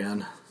nearby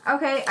again.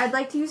 Okay, I'd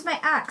like to use my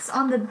axe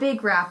on the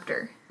big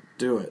raptor.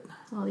 Do it.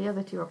 Well, the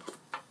other two are...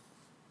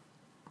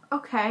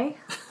 Okay.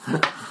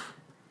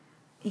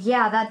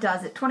 Yeah, that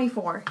does it.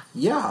 24.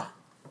 Yeah.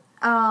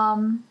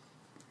 And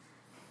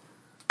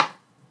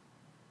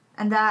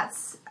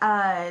that's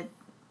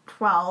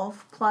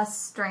 12 plus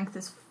strength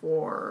is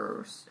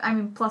 4. I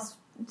mean, plus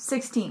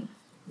 16.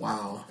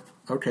 Wow.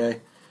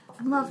 Okay.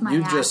 I love my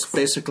You axe. just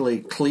basically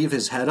cleave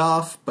his head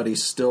off, but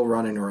he's still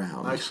running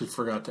around. I actually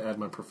forgot to add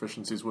my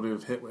proficiencies. Would it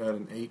have hit at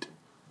an 8?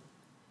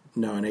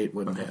 No, an 8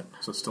 wouldn't hit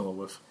So it's still a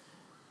whiff.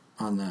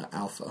 on the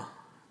alpha.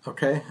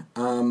 Okay.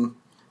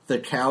 The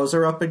cows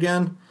are up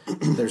again.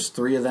 There's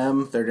 3 of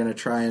them. They're going to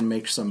try and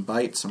make some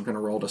bites. I'm going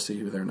to roll to see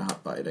who they're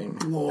not biting.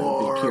 That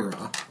would be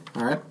Kira.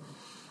 All right.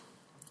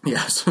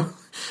 Yeah, so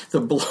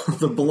the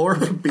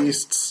Blorp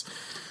beasts,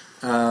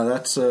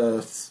 that's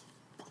a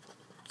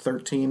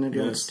 13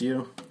 against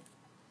you,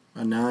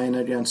 a 9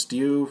 against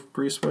you,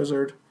 Grease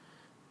Wizard,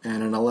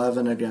 and an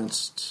 11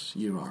 against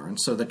you, Aaron.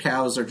 So the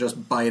cows are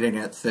just biting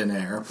at thin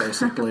air,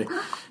 basically.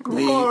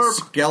 The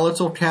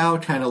skeletal cow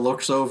kind of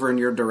looks over in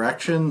your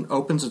direction,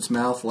 opens its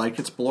mouth like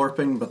it's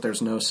blorping, but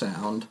there's no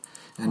sound.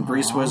 And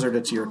Grease Wizard,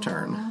 it's your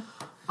turn.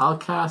 I'll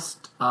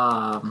cast.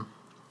 Let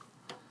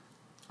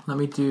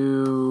me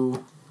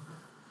do.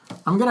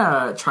 I'm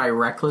gonna try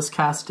reckless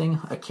casting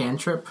a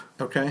cantrip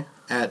Okay.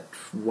 At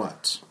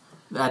what?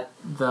 at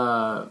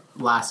the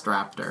last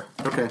raptor.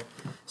 Okay.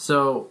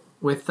 So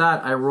with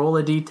that, I roll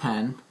a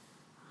d10,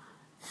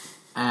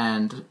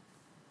 and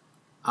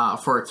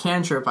for a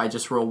cantrip, I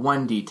just roll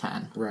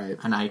 1d10. Right.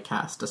 And I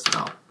cast a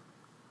spell.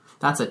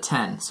 That's a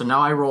 10. So now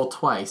I roll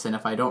twice, and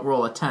if I don't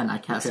roll a 10, I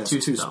cast Cast 2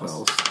 two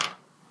spells.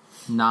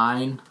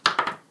 9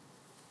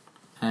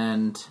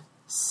 and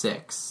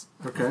 6.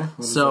 Okay. What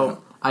is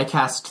So I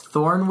cast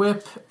Thorn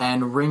Whip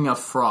and Ring of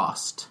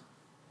Frost.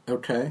 that?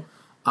 Okay.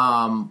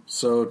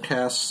 So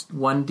cast,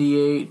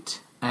 1d8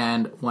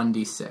 and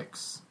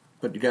 1d6.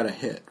 but you got to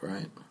hit,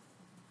 right?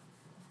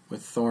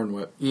 With Thorn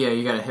Whip. Yeah,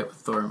 you gotta hit with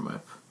Thorn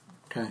Whip.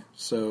 Okay.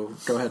 So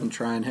go ahead and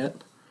try and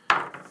hit.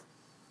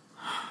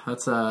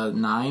 That's a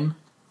 9.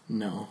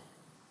 No.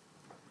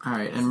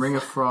 Alright, and Ring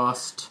of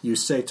Frost. You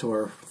say to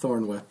her,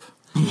 Thorn Whip.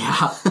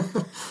 Yeah.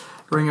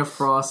 Ring of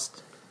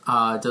Frost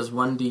does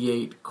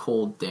 1d8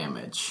 cold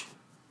damage.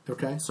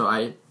 Okay. So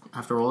I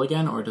have to roll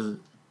again, or does it?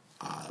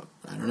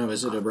 I don't know.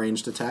 Is it a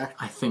ranged attack?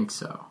 I think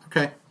so.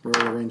 Okay.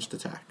 Roll a ranged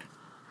attack.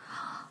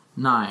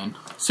 9.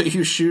 So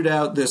you shoot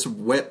out this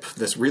whip,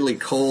 this really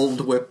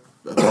cold whip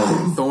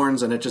of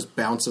thorns, and it just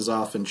bounces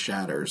off and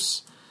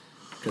shatters.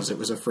 Because it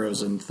was a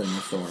frozen thing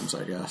of thorns,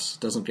 I guess.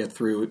 Doesn't get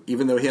through,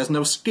 even though he has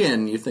no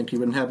skin, you think he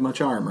wouldn't have much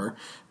armor,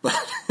 but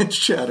it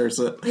shatters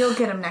it. You'll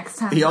get him next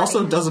time. He also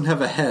buddy. doesn't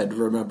have a head,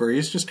 remember?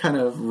 He's just kind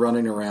of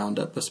running around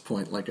at this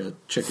point like a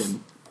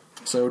chicken.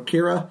 So,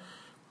 Kira,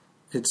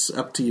 it's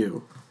up to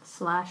you.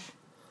 Slash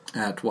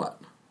At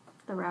what?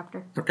 the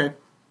raptor. Okay.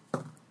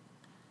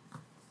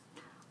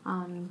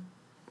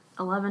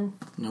 11.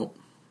 Nope.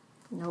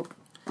 Nope.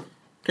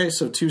 Okay,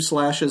 so 2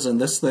 slashes,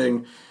 and this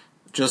thing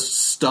just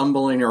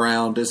stumbling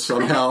around is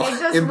somehow It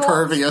just won't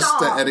impervious to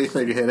stop.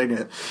 anything hitting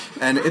it.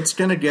 And it's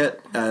going to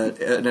get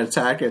an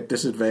attack at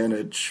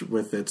disadvantage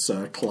with its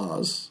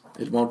claws.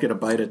 It won't get a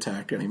bite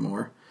attack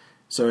anymore.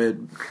 So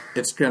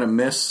it's going to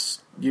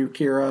miss you,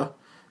 Kira,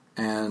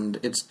 and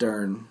it's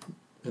Dern.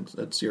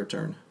 It's your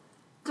turn.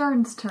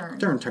 Dern's turn.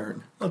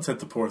 Turn. Let's hit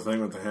the poor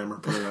thing with the hammer,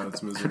 put it out of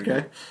its misery.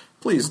 Okay.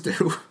 Please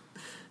do.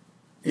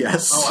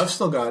 Yes. Oh, I've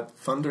still got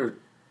Thunder.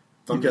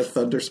 You got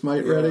Thunder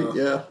Smite ready?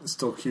 Yeah. It's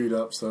still queued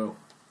up, so.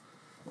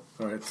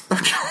 Alright.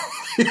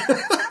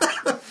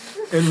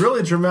 In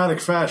really dramatic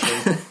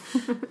fashion.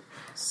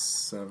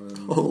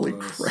 7. Holy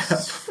plus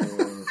crap.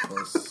 4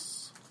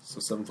 plus. So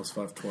 7 plus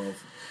 5,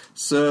 12.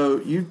 So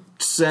you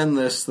send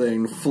this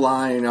thing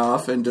flying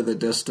off into the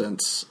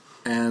distance,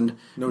 and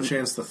No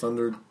chance the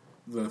thunder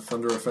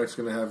effect's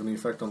going to have any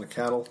effect on the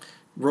cattle.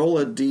 roll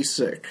a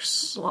d6.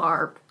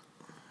 Blarp.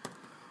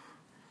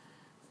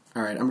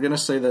 All right, I'm going to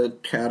say the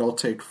cattle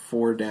take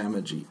 4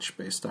 damage each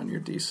based on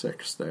your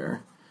d6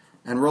 there.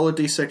 And roll a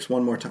d6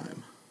 one more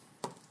time.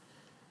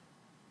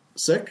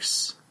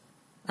 6?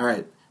 All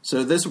right,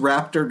 so this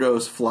raptor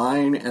goes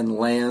flying and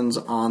lands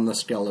on the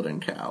skeleton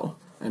cow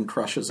and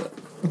crushes it.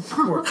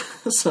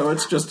 So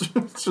it's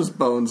just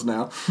bones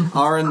now.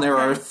 Aaron, there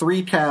are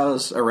 3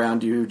 cows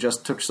around you who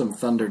just took some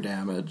thunder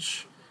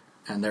damage,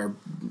 and they're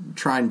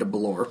trying to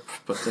blorp,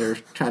 but they're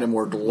kind of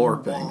more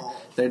glorping.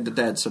 They're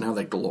dead, so now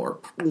they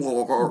glorp.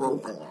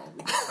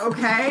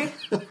 Okay.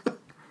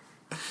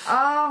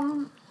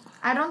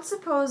 I don't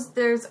suppose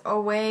there's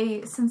a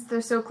way, since they're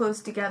so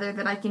close together,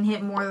 that I can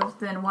hit more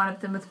than one of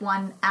them with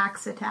one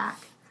axe attack.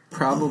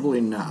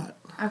 Probably not.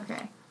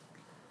 Okay.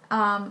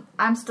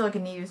 I'm still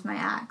going to use my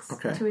axe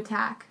to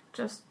attack.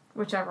 Just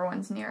whichever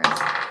one's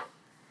nearest.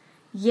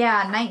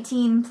 Yeah,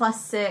 19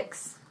 plus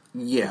 6.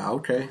 Yeah,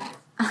 okay.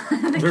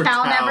 The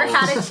cow never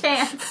had a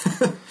chance.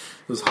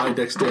 Those high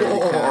dexterity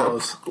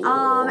cows.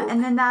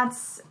 And then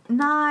that's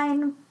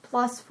 9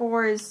 plus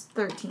 4 is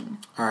 13.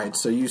 Alright,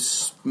 so you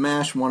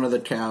smash one of the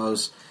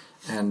cows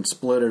and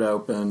split it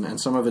open, and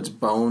some of its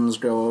bones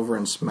go over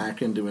and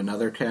smack into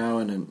another cow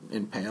and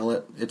impale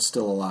it. It's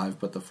still alive,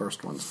 but the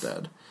first one's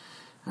dead.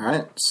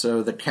 Alright,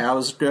 so the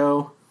cows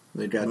go.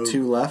 They got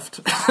 2 left.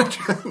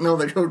 No,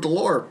 they go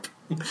glorp.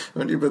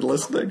 Haven't you been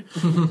listening?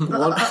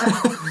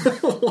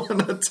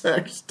 One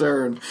attack's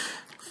turn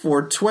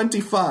for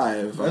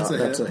 25.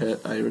 That's a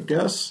hit, I would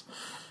guess.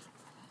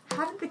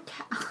 How did the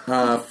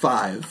cow...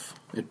 5.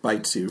 It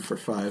bites you for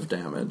 5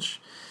 damage.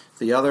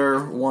 The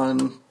other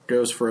one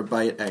goes for a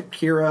bite at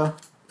Kira.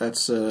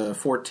 That's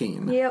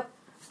 14. Yep.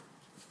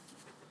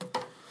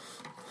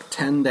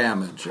 10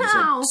 damage as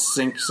Ow. it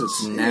sinks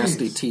its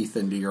nasty teeth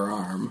into your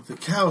arm. The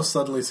cows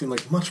suddenly seem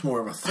like much more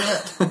of a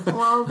threat.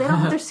 Well, they don't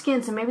have their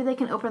skin, so maybe they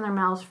can open their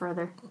mouths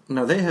further.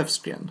 No, they have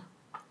skin.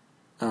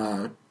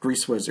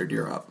 Grease Wizard,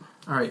 you're up.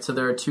 Alright, so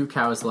there are 2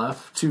 cows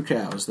left. 2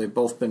 cows. They've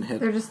both been hit.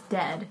 They're just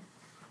dead.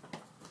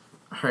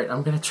 Alright,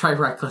 I'm going to try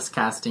Reckless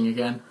Casting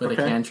again with a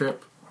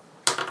cantrip.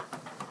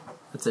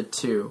 That's a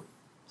 2.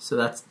 So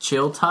that's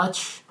Chill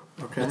Touch.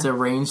 Okay. It's a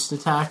ranged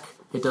attack.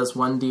 It does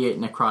 1d8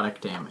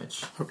 necrotic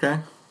damage. Okay.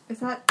 Is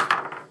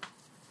that...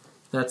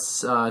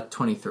 That's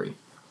 23.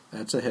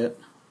 That's a hit.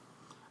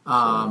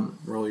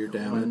 Roll your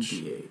damage.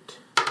 1d8.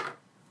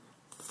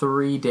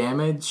 3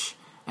 damage,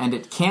 and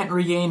it can't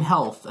regain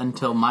health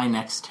until my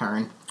next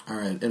turn.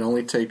 Alright, it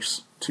only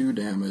takes 2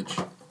 damage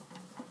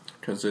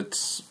because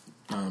it's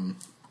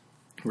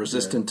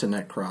resistant to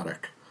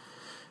necrotic.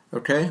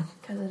 Okay.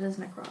 Because it is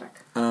necrotic.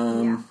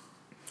 Yeah.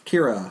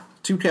 Kira,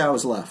 2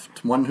 cows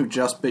left. One who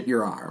just bit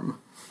your arm.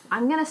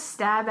 I'm going to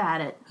stab at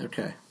it.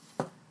 Okay.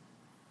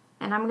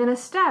 And I'm going to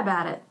stab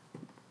at it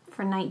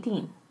for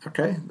 19.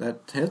 Okay,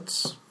 that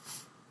hits.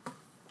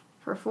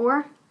 For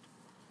 4?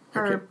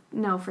 Okay.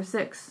 No, for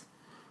 6.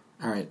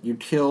 Alright, you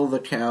kill the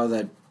cow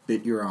that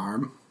bit your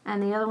arm.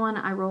 And the other one,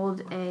 I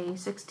rolled a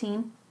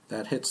 16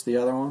 That hits the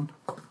other one.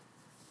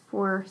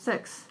 for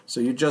 6.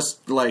 So you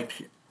just,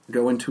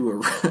 go into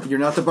a... You're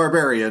not the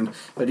barbarian,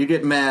 but you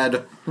get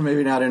mad,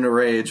 maybe not in a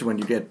rage when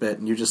you get bit,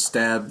 and you just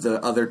stab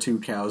the other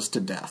 2 cows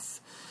to death.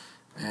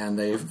 And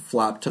they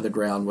flop to the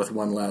ground with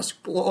one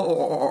last...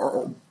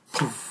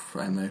 Poof,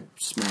 and they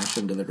smash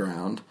into the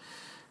ground.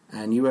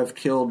 And you have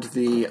killed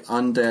the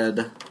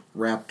undead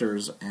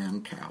raptors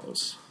and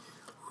cows.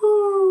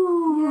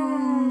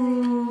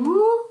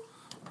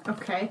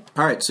 Okay.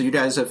 Alright, so you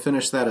guys have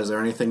finished that. Is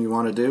there anything you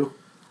want to do?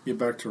 Get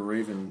back to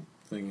Raven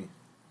thingy.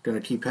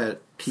 Gonna keep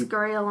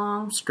Scurry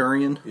along.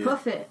 scurrying? Yeah.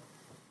 Hoof it.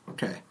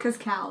 Okay. Because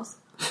cows.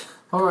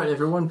 Alright,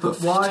 everyone, but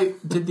why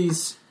did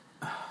these...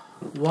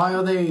 Why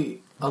are they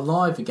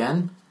alive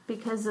again?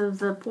 Because of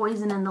the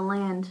poison in the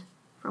land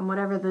from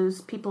whatever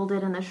those people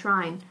did in the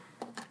shrine.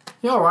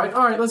 Yeah,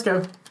 alright, let's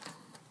go.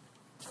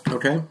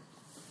 Okay.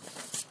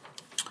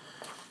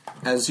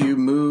 As you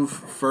move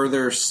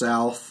further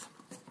south,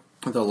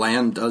 the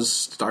land does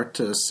start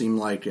to seem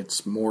like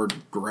it's more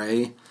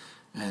gray,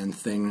 and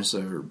things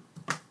are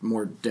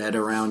more dead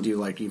around you,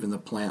 like even the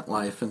plant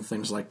life and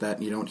things like that,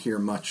 and you don't hear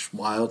much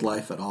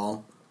wildlife at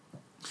all.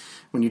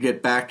 When you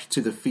get back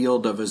to the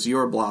field of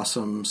azure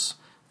blossoms,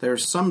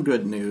 there's some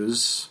good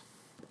news.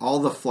 All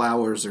the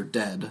flowers are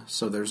dead,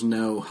 so there's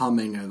no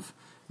humming of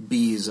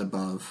bees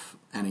above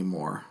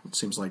anymore. It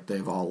seems like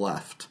they've all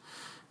left.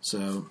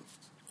 So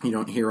you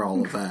don't hear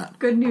all of that.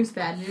 Good news,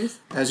 bad news.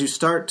 As you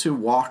start to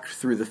walk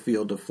through the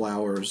field of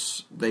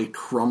flowers, they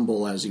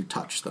crumble as you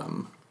touch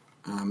them.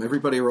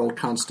 Everybody roll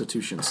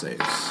Constitution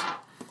saves.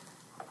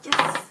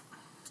 Yes.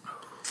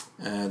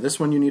 This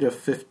one you need a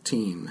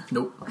 15.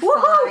 Nope.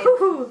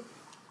 Woohoo!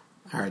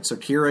 Alright, so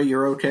Kira,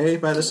 you're okay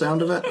by the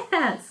sound of it?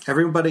 Yes.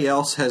 Everybody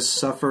else has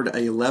suffered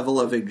a level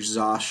of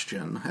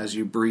exhaustion as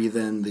you breathe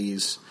in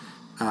these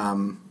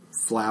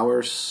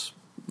flowers.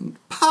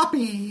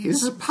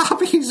 Poppies!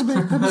 Poppies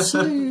make them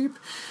sleep!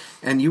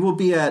 And you will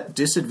be at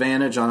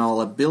disadvantage on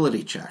all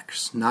ability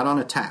checks, not on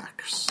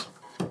attacks.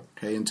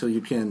 Okay, until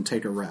you can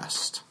take a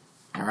rest.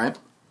 Alright?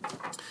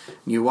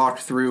 You walk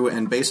through,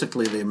 and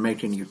basically they're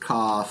making you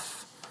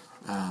cough,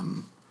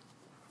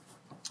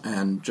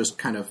 and just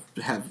kind of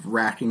have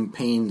racking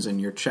pains in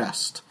your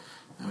chest,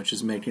 which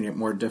is making it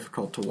more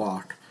difficult to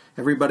walk.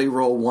 Everybody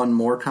roll one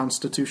more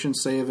Constitution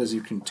save as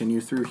you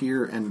continue through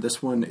here, and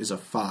this one is a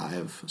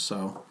 5,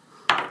 so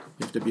you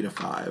have to beat a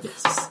 5.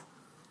 Yes.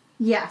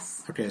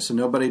 Yes. Okay, so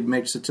nobody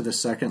makes it to the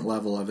second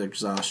level of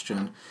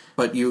exhaustion,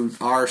 but you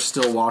are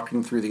still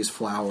walking through these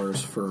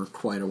flowers for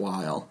quite a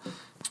while.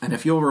 And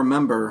if you'll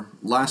remember,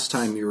 last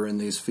time you were in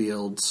these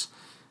fields,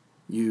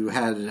 you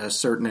had a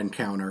certain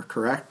encounter,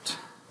 correct?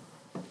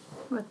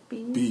 With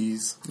bees.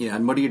 Bees. Yeah,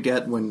 and what do you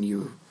get when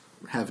you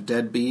have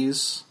dead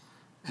bees,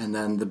 and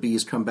then the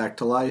bees come back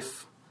to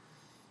life?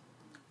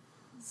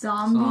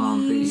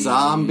 Zombies.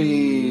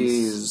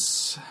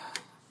 Zombies!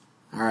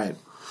 All right.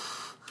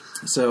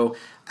 So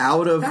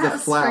out of That the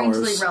was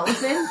flowers, strangely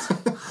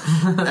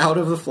relevant. out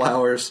of the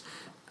flowers,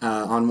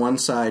 on one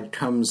side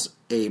comes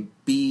a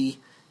bee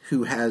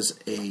who has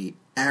a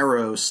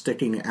arrow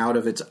sticking out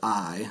of its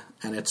eye,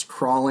 and it's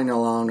crawling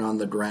along on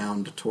the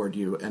ground toward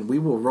you. And we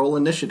will roll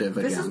initiative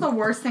again. This is the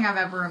worst thing I've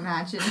ever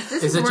imagined. This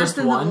Is is it worse just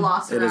than one? the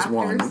Velociraptors. It is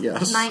one.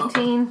 Yes.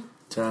 19.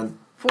 10.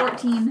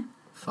 14.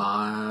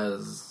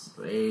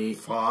 Fazate.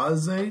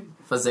 Fazate?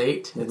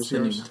 Fazate. What was It's the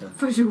new yours? 10.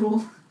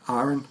 Visual.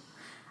 Aaron.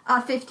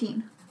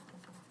 15.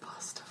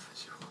 pasta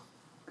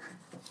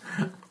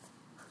visual.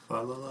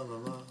 La, la, la, la,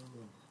 la.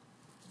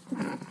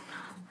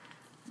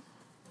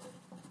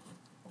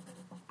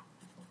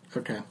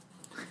 Okay.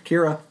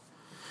 Kira.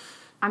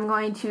 I'm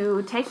going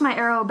to take my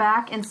arrow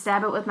back and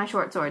stab it with my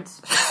short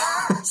swords.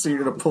 So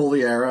you're going to pull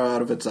the arrow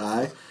out of its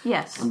eye.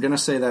 Yes. I'm going to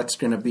say that's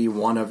going to be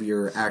one of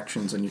your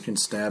actions, and you can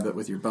stab it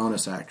with your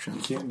bonus action.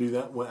 Can't do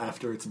that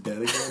after it's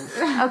dead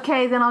again.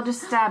 Okay, then I'll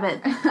just stab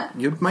it.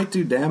 You might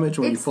do damage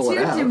when It's you pull too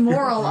it out. Your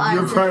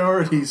demoralizing.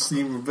 priorities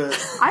seem a bit.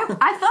 I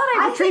thought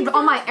I retrieved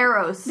all my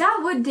arrows. That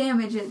would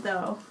damage it,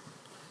 though.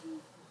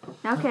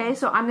 Okay,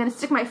 so I'm going to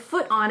stick my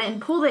foot on it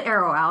and pull the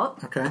arrow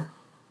out Okay.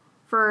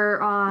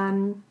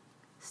 for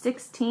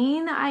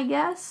 16, I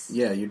guess.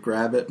 Yeah, you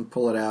grab it and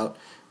pull it out.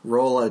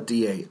 Roll a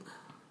d8.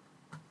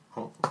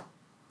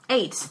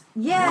 8.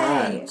 Yay!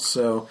 Alright,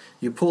 so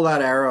you pull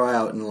that arrow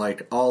out and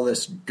like all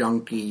this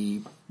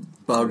gunky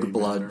bug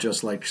blood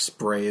just like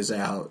sprays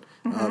out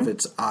of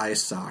its eye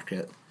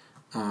socket.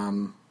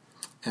 And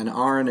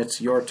Aaron,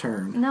 it's your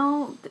turn.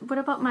 No, what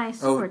about my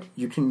sword?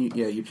 You can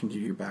do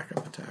your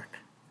backup attack.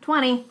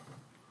 20.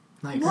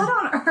 Nice. What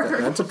on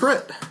earth? That's a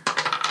crit.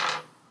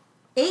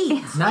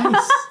 8.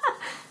 Nice.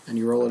 And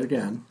you roll it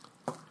again.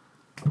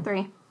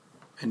 3.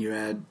 And you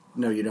add...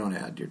 No, you don't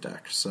add your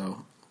dex.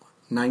 So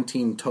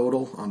 19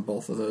 total on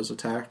both of those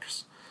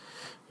attacks.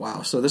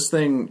 Wow, so this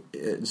thing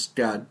has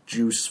got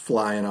juice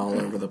flying all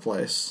over the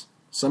place.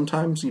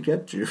 Sometimes you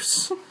get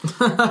juice.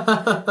 All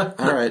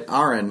right,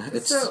 Aaron,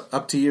 it's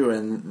up to you.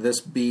 And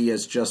this bee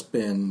has just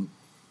been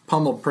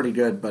pummeled pretty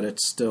good, but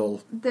it's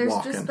still There's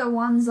walking. just the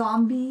one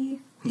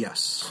zombie.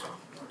 Yes.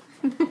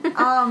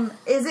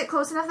 Is it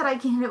close enough that I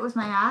can hit it with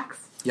my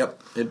axe?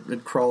 Yep,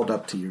 it crawled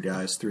up to you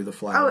guys through the Oh,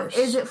 flowers.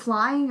 is it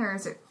flying or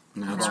is it...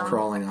 Now it's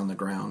crawling on the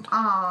ground.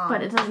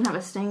 But it doesn't have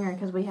a stinger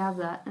because we have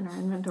that in our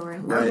inventory.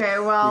 Right. Okay,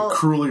 well...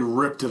 Cruelly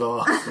ripped it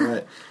off.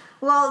 Right.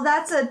 Well,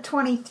 that's a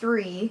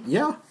 23.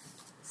 Yeah.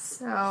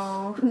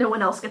 So... No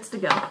one else gets to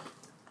go.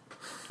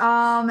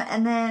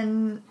 And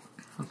then...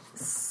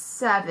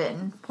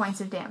 7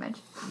 points of damage.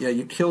 Yeah,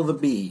 you kill the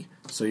bee.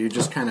 So you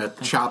just kind of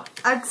chop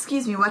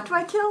Excuse me, what do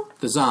I kill?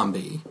 the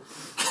zombie.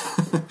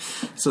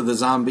 So the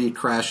zombie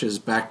crashes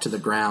back to the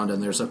ground,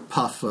 and there's a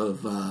puff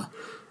of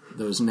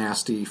those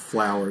nasty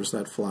flowers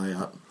that fly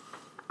up.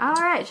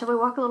 Alright, shall we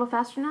walk a little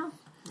faster now?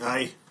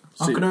 Aye.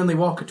 I can only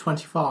walk at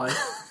 25.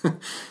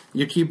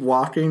 You keep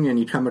walking, and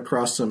you come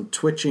across some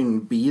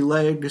twitching bee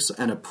legs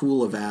and a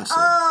pool of acid.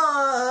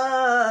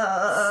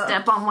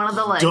 Step on one of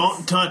the legs.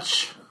 Don't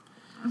touch.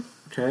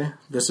 Okay,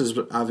 this is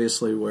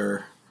obviously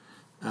where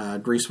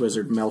Grease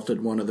Wizard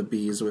melted one of the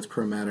bees with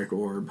chromatic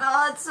orb.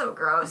 Oh, it's so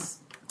gross.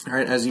 All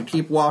right, as you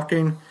keep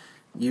walking,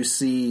 you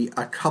see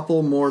a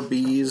couple more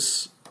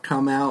bees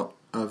come out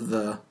of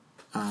the,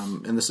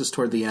 and this is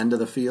toward the end of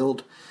the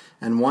field,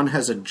 and one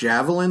has a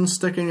javelin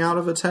sticking out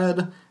of its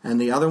head, and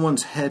the other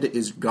one's head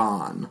is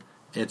gone.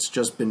 It's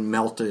just been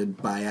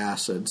melted by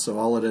acid, so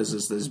all it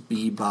is this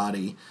bee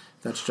body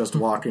that's just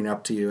walking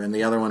up to you, and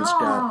the other one's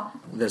got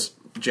this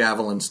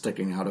javelin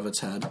sticking out of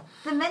its head.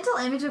 The mental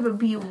image of a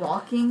bee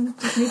walking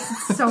just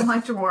makes it so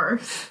much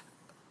worse.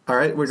 All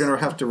right, we're going to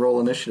have to roll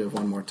initiative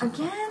one more time.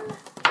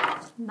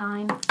 Again?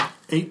 9.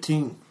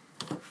 18.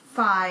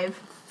 5.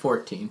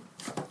 14.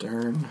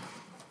 Dern.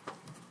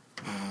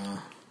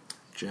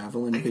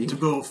 Javelin bee. To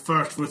go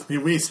first with me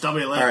wee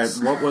stubby All right,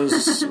 legs.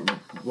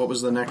 what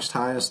was the next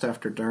highest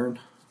after Dern?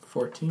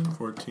 14.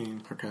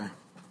 14. Okay.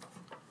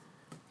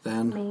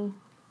 Then, Me.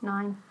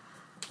 9.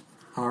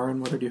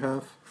 Aaron, what did you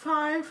have?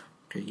 5.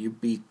 Okay, you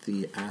beat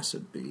the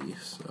acid bee,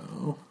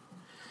 so...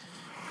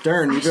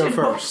 Dern, you go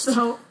first.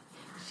 So,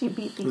 She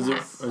beat the Is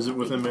ass. it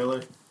within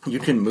melee? You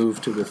can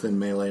move to within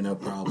melee, no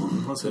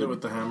problem. Let's hit it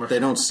with the hammer. They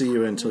don't see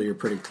you until you're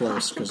pretty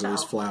close because of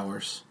these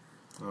flowers.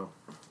 Oh,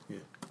 yeah.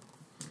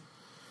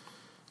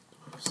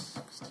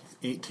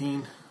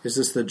 18. Is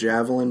this the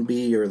javelin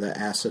bee or the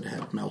acid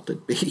head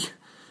melted bee?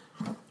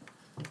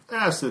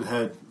 Acid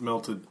head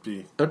melted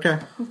bee. Okay.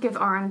 Give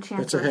Aaron a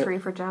chance That's a to hit.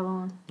 retrieve for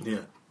javelin.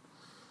 Yeah.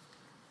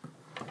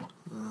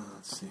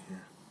 Let's see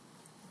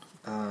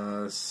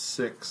here.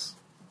 6.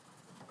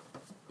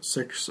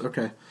 6,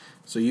 okay.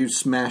 So you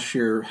smash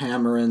your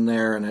hammer in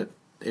there and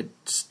it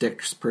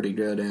sticks pretty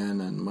good in,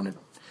 and when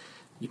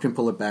you can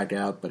pull it back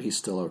out, but he's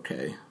still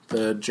okay.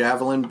 The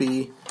javelin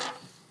bee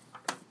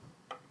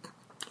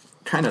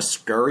kind of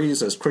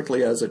scurries as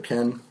quickly as it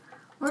can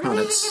What are On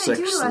they its even going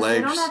to do 6 to us?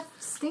 They legs. don't have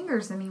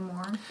stingers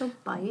anymore. They'll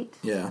bite.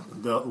 Yeah.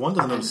 The one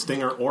doesn't have a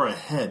stinger or a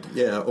head.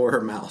 Yeah, or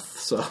her mouth.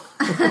 So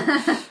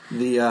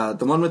the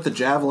one with the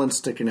javelin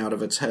sticking out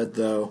of its head,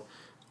 though,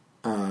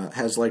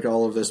 has like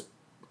all of this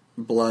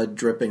blood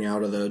dripping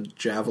out of the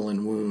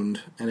javelin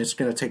wound, and it's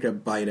going to take a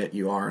bite at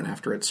you, Aaron,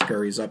 after it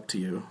scurries up to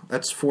you.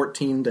 That's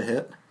 14 to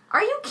hit.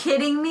 Are you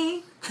kidding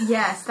me?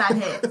 Yes, that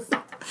hits.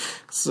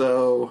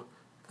 So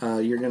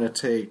you're going to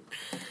take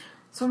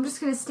So I'm just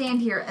going to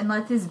stand here and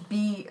let this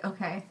be...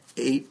 Okay.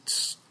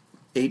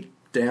 8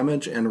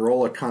 damage and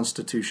roll a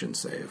Constitution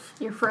save.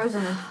 You're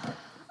frozen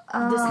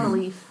in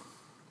disbelief.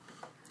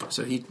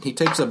 So he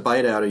takes a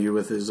bite out of you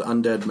with his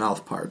undead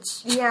mouth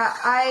parts.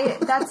 Yeah,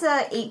 that's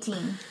a 18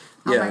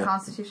 on Yeah. my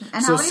Constitution.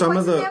 And So how many some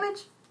points of of the-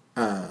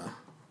 damage?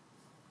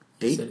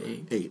 8? said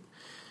 8. 8.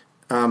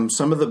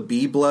 Some of the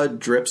bee blood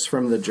drips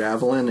from the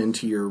javelin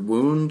into your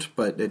wound,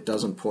 but it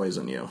doesn't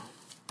poison you.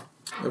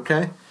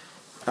 Okay?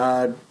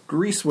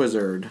 Grease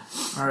Wizard.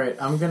 Alright,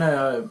 I'm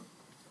gonna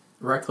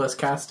reckless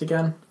cast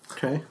again.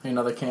 Okay.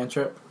 Another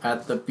cantrip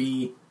at the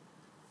bee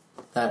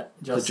that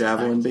just... The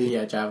javelin attacked. bee?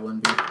 Yeah, javelin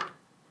bee.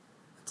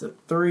 It's a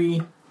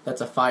 3.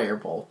 That's a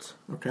firebolt.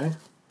 Okay.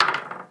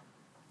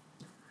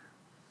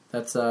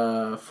 That's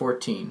a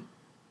 14.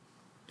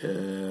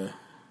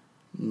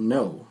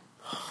 No.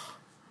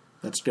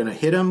 That's going to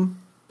hit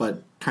him,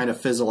 but kind of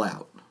fizzle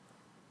out.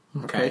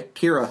 Okay.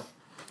 Kira.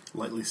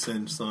 Lightly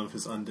singe some of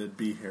his undead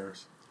bee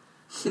hairs.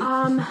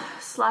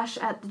 Slash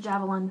at the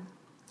javelin.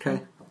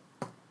 Okay.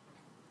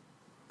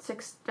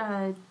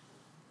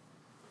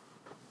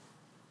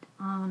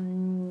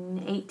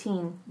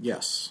 18.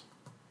 Yes.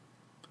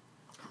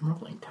 I'm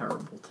rolling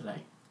terrible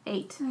today.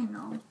 8. I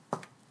know.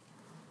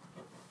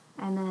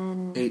 And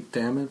then... 8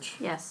 damage.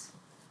 Yes.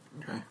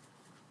 Okay.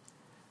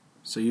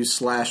 So you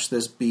slash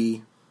this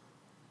bee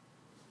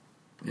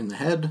in the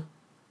head,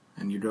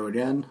 and you go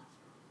again.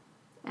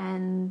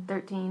 And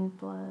 13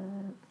 plus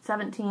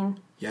 17.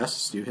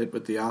 Yes, you hit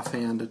with the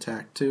offhand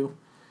attack too.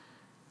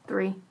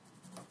 3.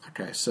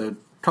 Okay, so a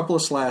couple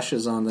of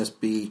slashes on this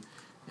bee,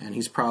 and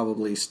he's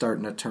probably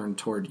starting to turn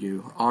toward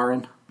you.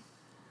 Aaron?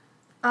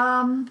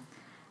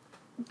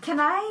 Can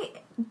I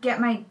get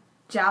my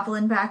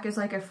javelin back as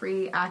like a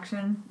free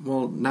action?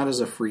 Well, not as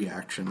a free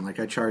action. Like,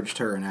 I charged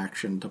her an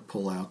action to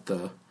pull out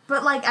the...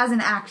 But like as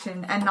an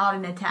action and not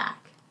an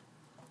attack.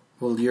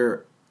 Well,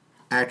 your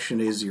action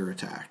is your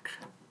attack.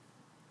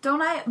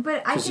 Don't I?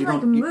 But I 'Cause can you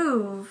like don't- you-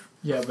 move.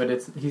 Yeah, but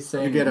he's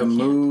saying You get a can't.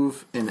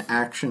 move, an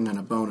action, and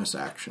a bonus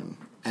action.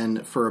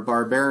 And for a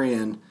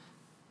barbarian,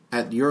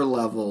 at your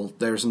level,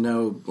 there's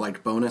no,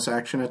 like, bonus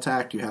action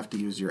attack. You have to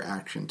use your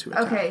action to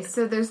attack. Okay,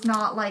 so there's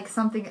not like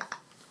something...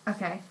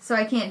 Okay, so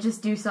I can't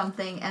just do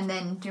something and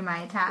then do my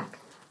attack.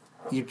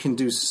 You can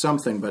do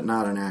something, but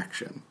not an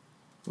action.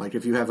 Like,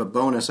 if you have a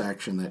bonus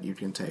action that you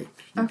can take,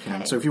 you can.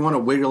 Okay. So if you want to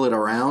wiggle it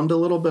around a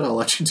little bit, I'll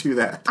let you do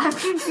that. I'm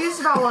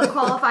confused about what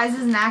qualifies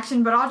as an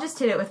action, but I'll just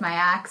hit it with my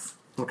axe.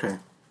 Okay.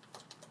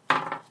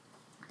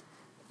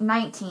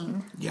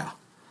 19. Yeah.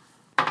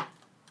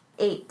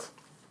 8.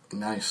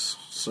 Nice.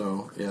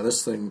 So, yeah,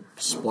 this thing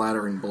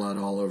splattering blood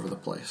all over the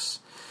place.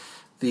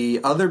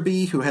 The other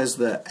bee, who has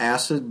the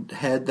acid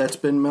head that's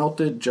been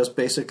melted, just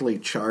basically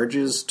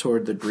charges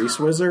toward the grease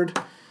wizard.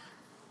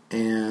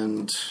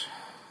 And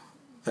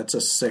that's a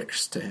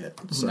 6 to hit.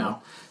 So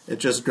No. it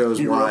just goes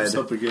He wide. rubs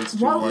up against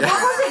you. What like-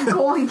 was it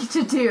going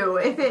to do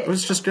if I it...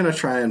 was just going to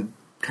try and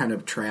kind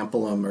of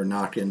trample him or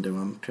knock into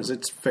him, because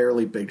it's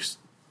fairly big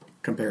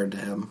compared to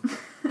him.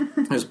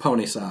 He's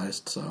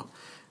pony-sized, so...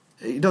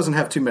 He doesn't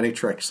have too many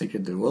tricks he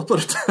can do. We'll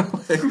put it that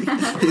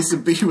way. He's a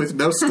bee with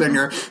no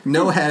stinger,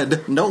 no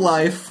head, no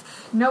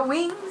life. No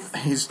wings?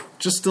 He's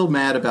just still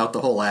mad about the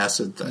whole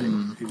acid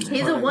thing. He was,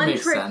 He's a Makes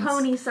one-trick sense.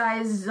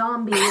 pony-sized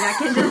zombie that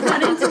can just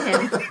run into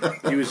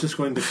him. he was just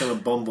going to kind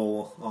of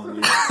bumble on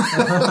you.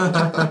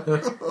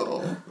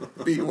 Oh,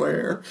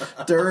 beware.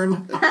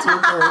 Dern, it's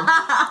your turn.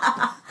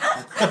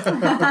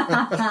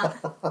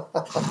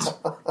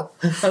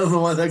 I don't know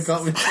why that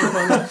got me.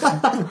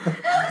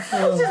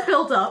 It's just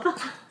built up.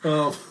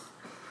 I'm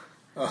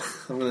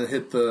going to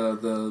hit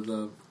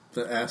the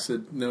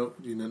acid. No,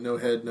 no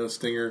head, no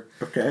stinger.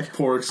 Okay.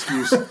 Poor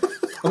excuse. I'm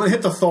going to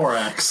hit the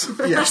thorax.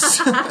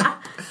 Yes.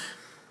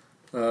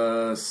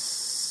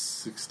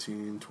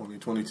 16, 20,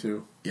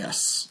 22,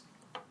 Yes.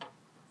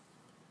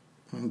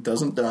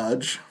 Doesn't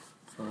dodge.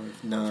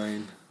 5,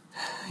 9.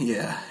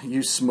 Yeah,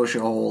 you smush a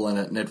hole in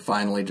it and it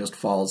finally just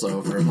falls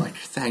over. Like,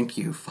 thank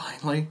you,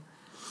 finally.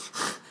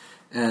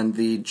 And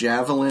the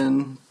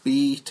javelin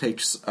bee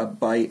takes a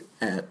bite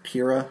at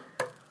Kira.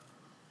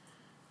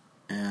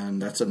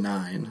 And that's a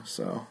 9,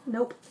 so...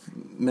 Nope.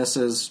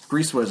 Misses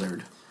Grease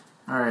Wizard.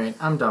 Alright,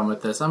 I'm done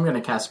with this. I'm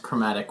gonna cast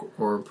Chromatic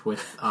Orb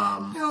with,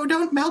 No,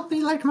 don't melt me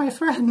like my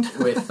friend.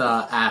 with,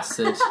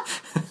 acid.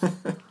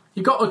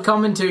 You got it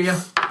coming to you.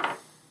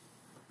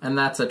 And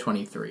that's a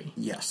 23.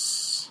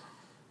 Yes.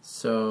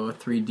 So,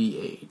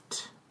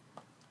 3d8.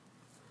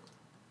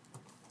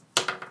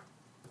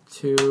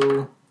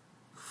 2,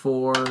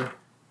 4,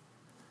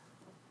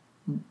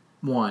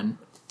 1.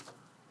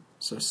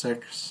 So So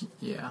 6.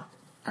 Yeah.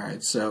 All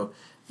right, so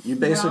you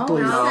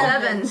basically... No.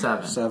 7.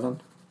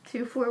 7?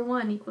 2, 4,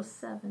 1 equals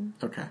 7.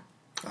 Okay.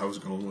 I was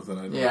going with it.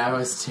 I know. Yeah, I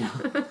was too.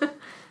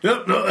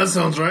 Yep, no, that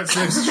sounds right.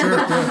 6, sure.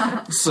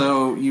 Yeah.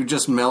 So you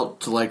just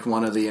melt like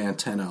one of the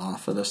antennae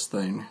off of this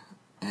thing.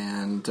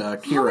 And How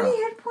Kira... many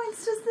hit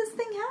points does this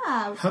thing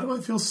have? How do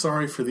I feel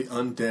sorry for the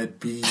undead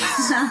bees?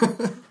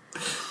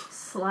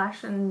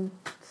 Slash and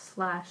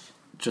slash.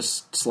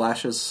 Just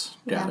slashes.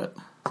 Got Yeah. it.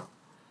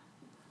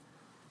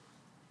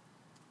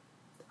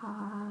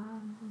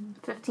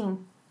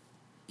 15.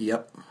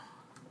 Yep.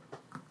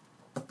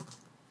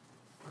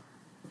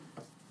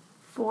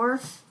 4.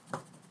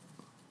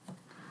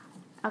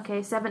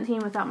 Okay,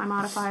 17 without my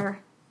modifier.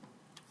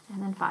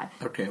 And then 5.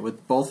 Okay,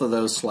 with both of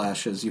those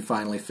slashes, you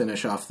finally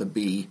finish off the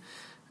bee,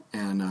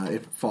 and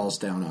it falls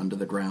down onto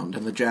the ground,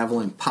 and the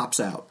javelin pops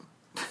out.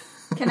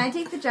 Can I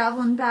take the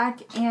javelin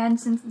back, and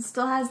since it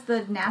still has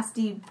the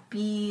nasty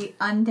bee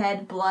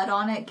undead blood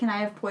on it, can I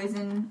have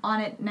poison on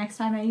it next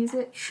time I use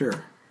it?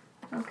 Sure.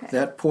 Okay.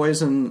 That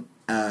poison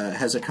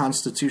has a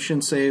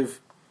Constitution save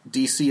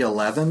DC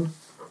 11.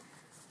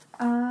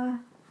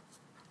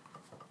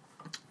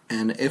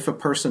 And if a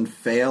person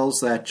fails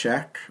that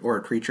check, or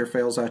a creature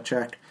fails that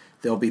check,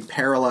 they'll be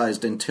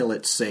paralyzed until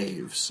it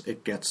saves.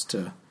 It gets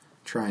to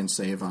try and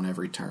save on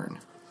every turn.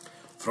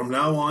 From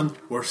now on,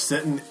 we're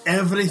setting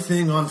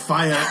everything on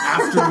fire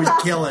after we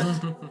kill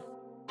it.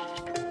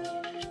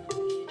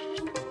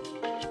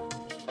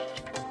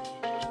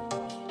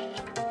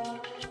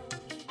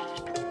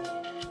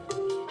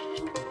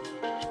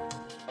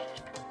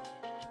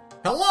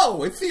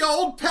 Hello, it's the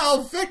old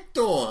pal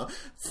Victor.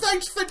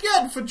 Thanks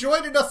again for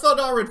joining us on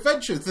our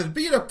adventures and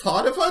being a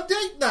part of our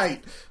date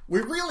night.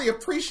 We really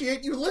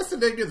appreciate you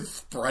listening and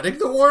spreading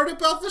the word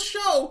about the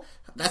show.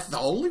 That's the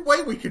only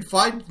way we can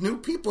find new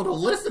people to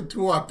listen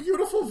to our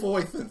beautiful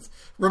voices.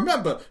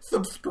 Remember,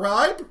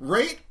 subscribe,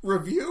 rate,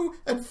 review,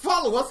 and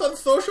follow us on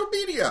social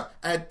media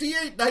at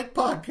D8 Night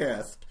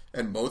Podcast.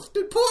 And most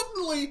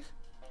importantly,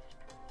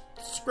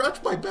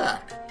 scratch my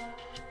back.